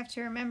 we have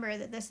to remember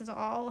that this is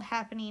all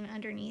happening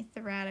underneath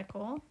the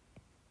radical,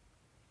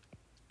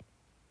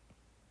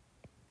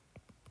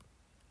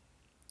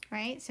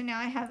 right? So now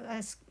I have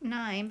a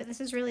 9, but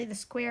this is really the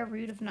square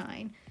root of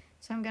 9.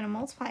 So I'm going to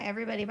multiply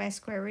everybody by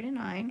square root of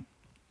 9.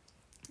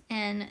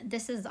 And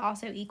this is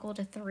also equal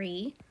to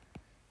 3.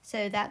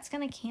 So that's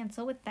going to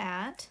cancel with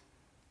that.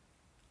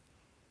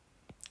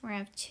 We're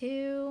going to have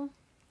 2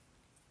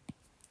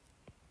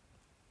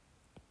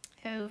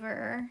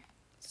 over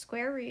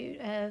square root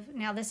of,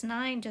 now this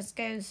 9 just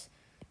goes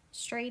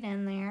straight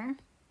in there,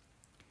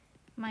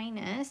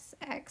 minus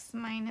x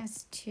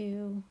minus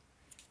 2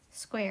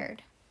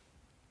 squared,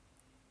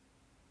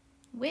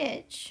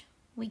 which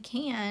we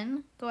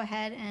can go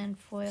ahead and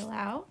FOIL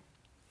out.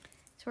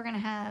 So we're going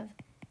to have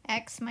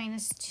x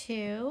minus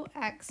 2,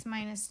 x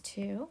minus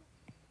 2.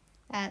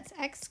 That's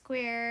x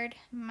squared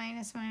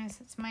minus minus,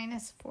 it's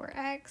minus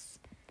 4x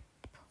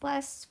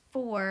plus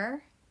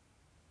 4.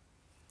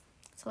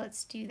 So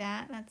let's do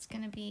that. That's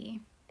going to be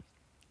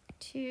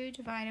 2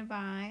 divided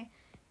by,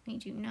 we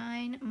do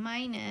 9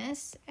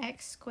 minus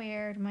x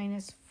squared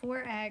minus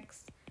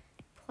 4x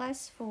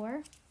plus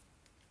 4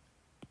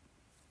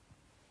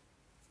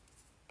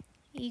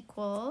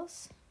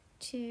 equals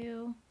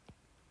 2,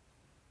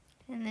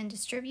 and then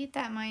distribute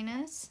that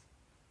minus.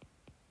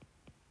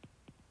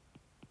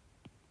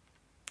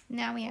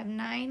 Now we have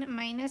 9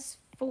 minus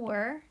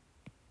 4,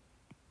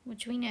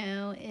 which we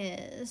know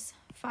is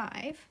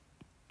 5,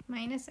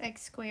 minus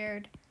x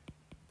squared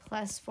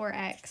plus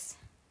 4x.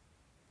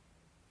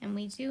 And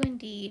we do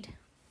indeed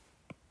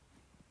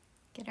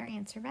get our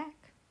answer back.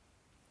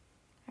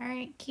 All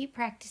right, keep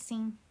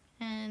practicing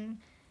and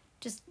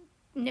just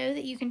know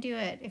that you can do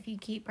it. If you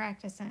keep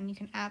practicing, you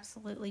can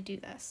absolutely do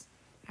this.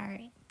 All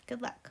right,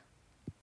 good luck.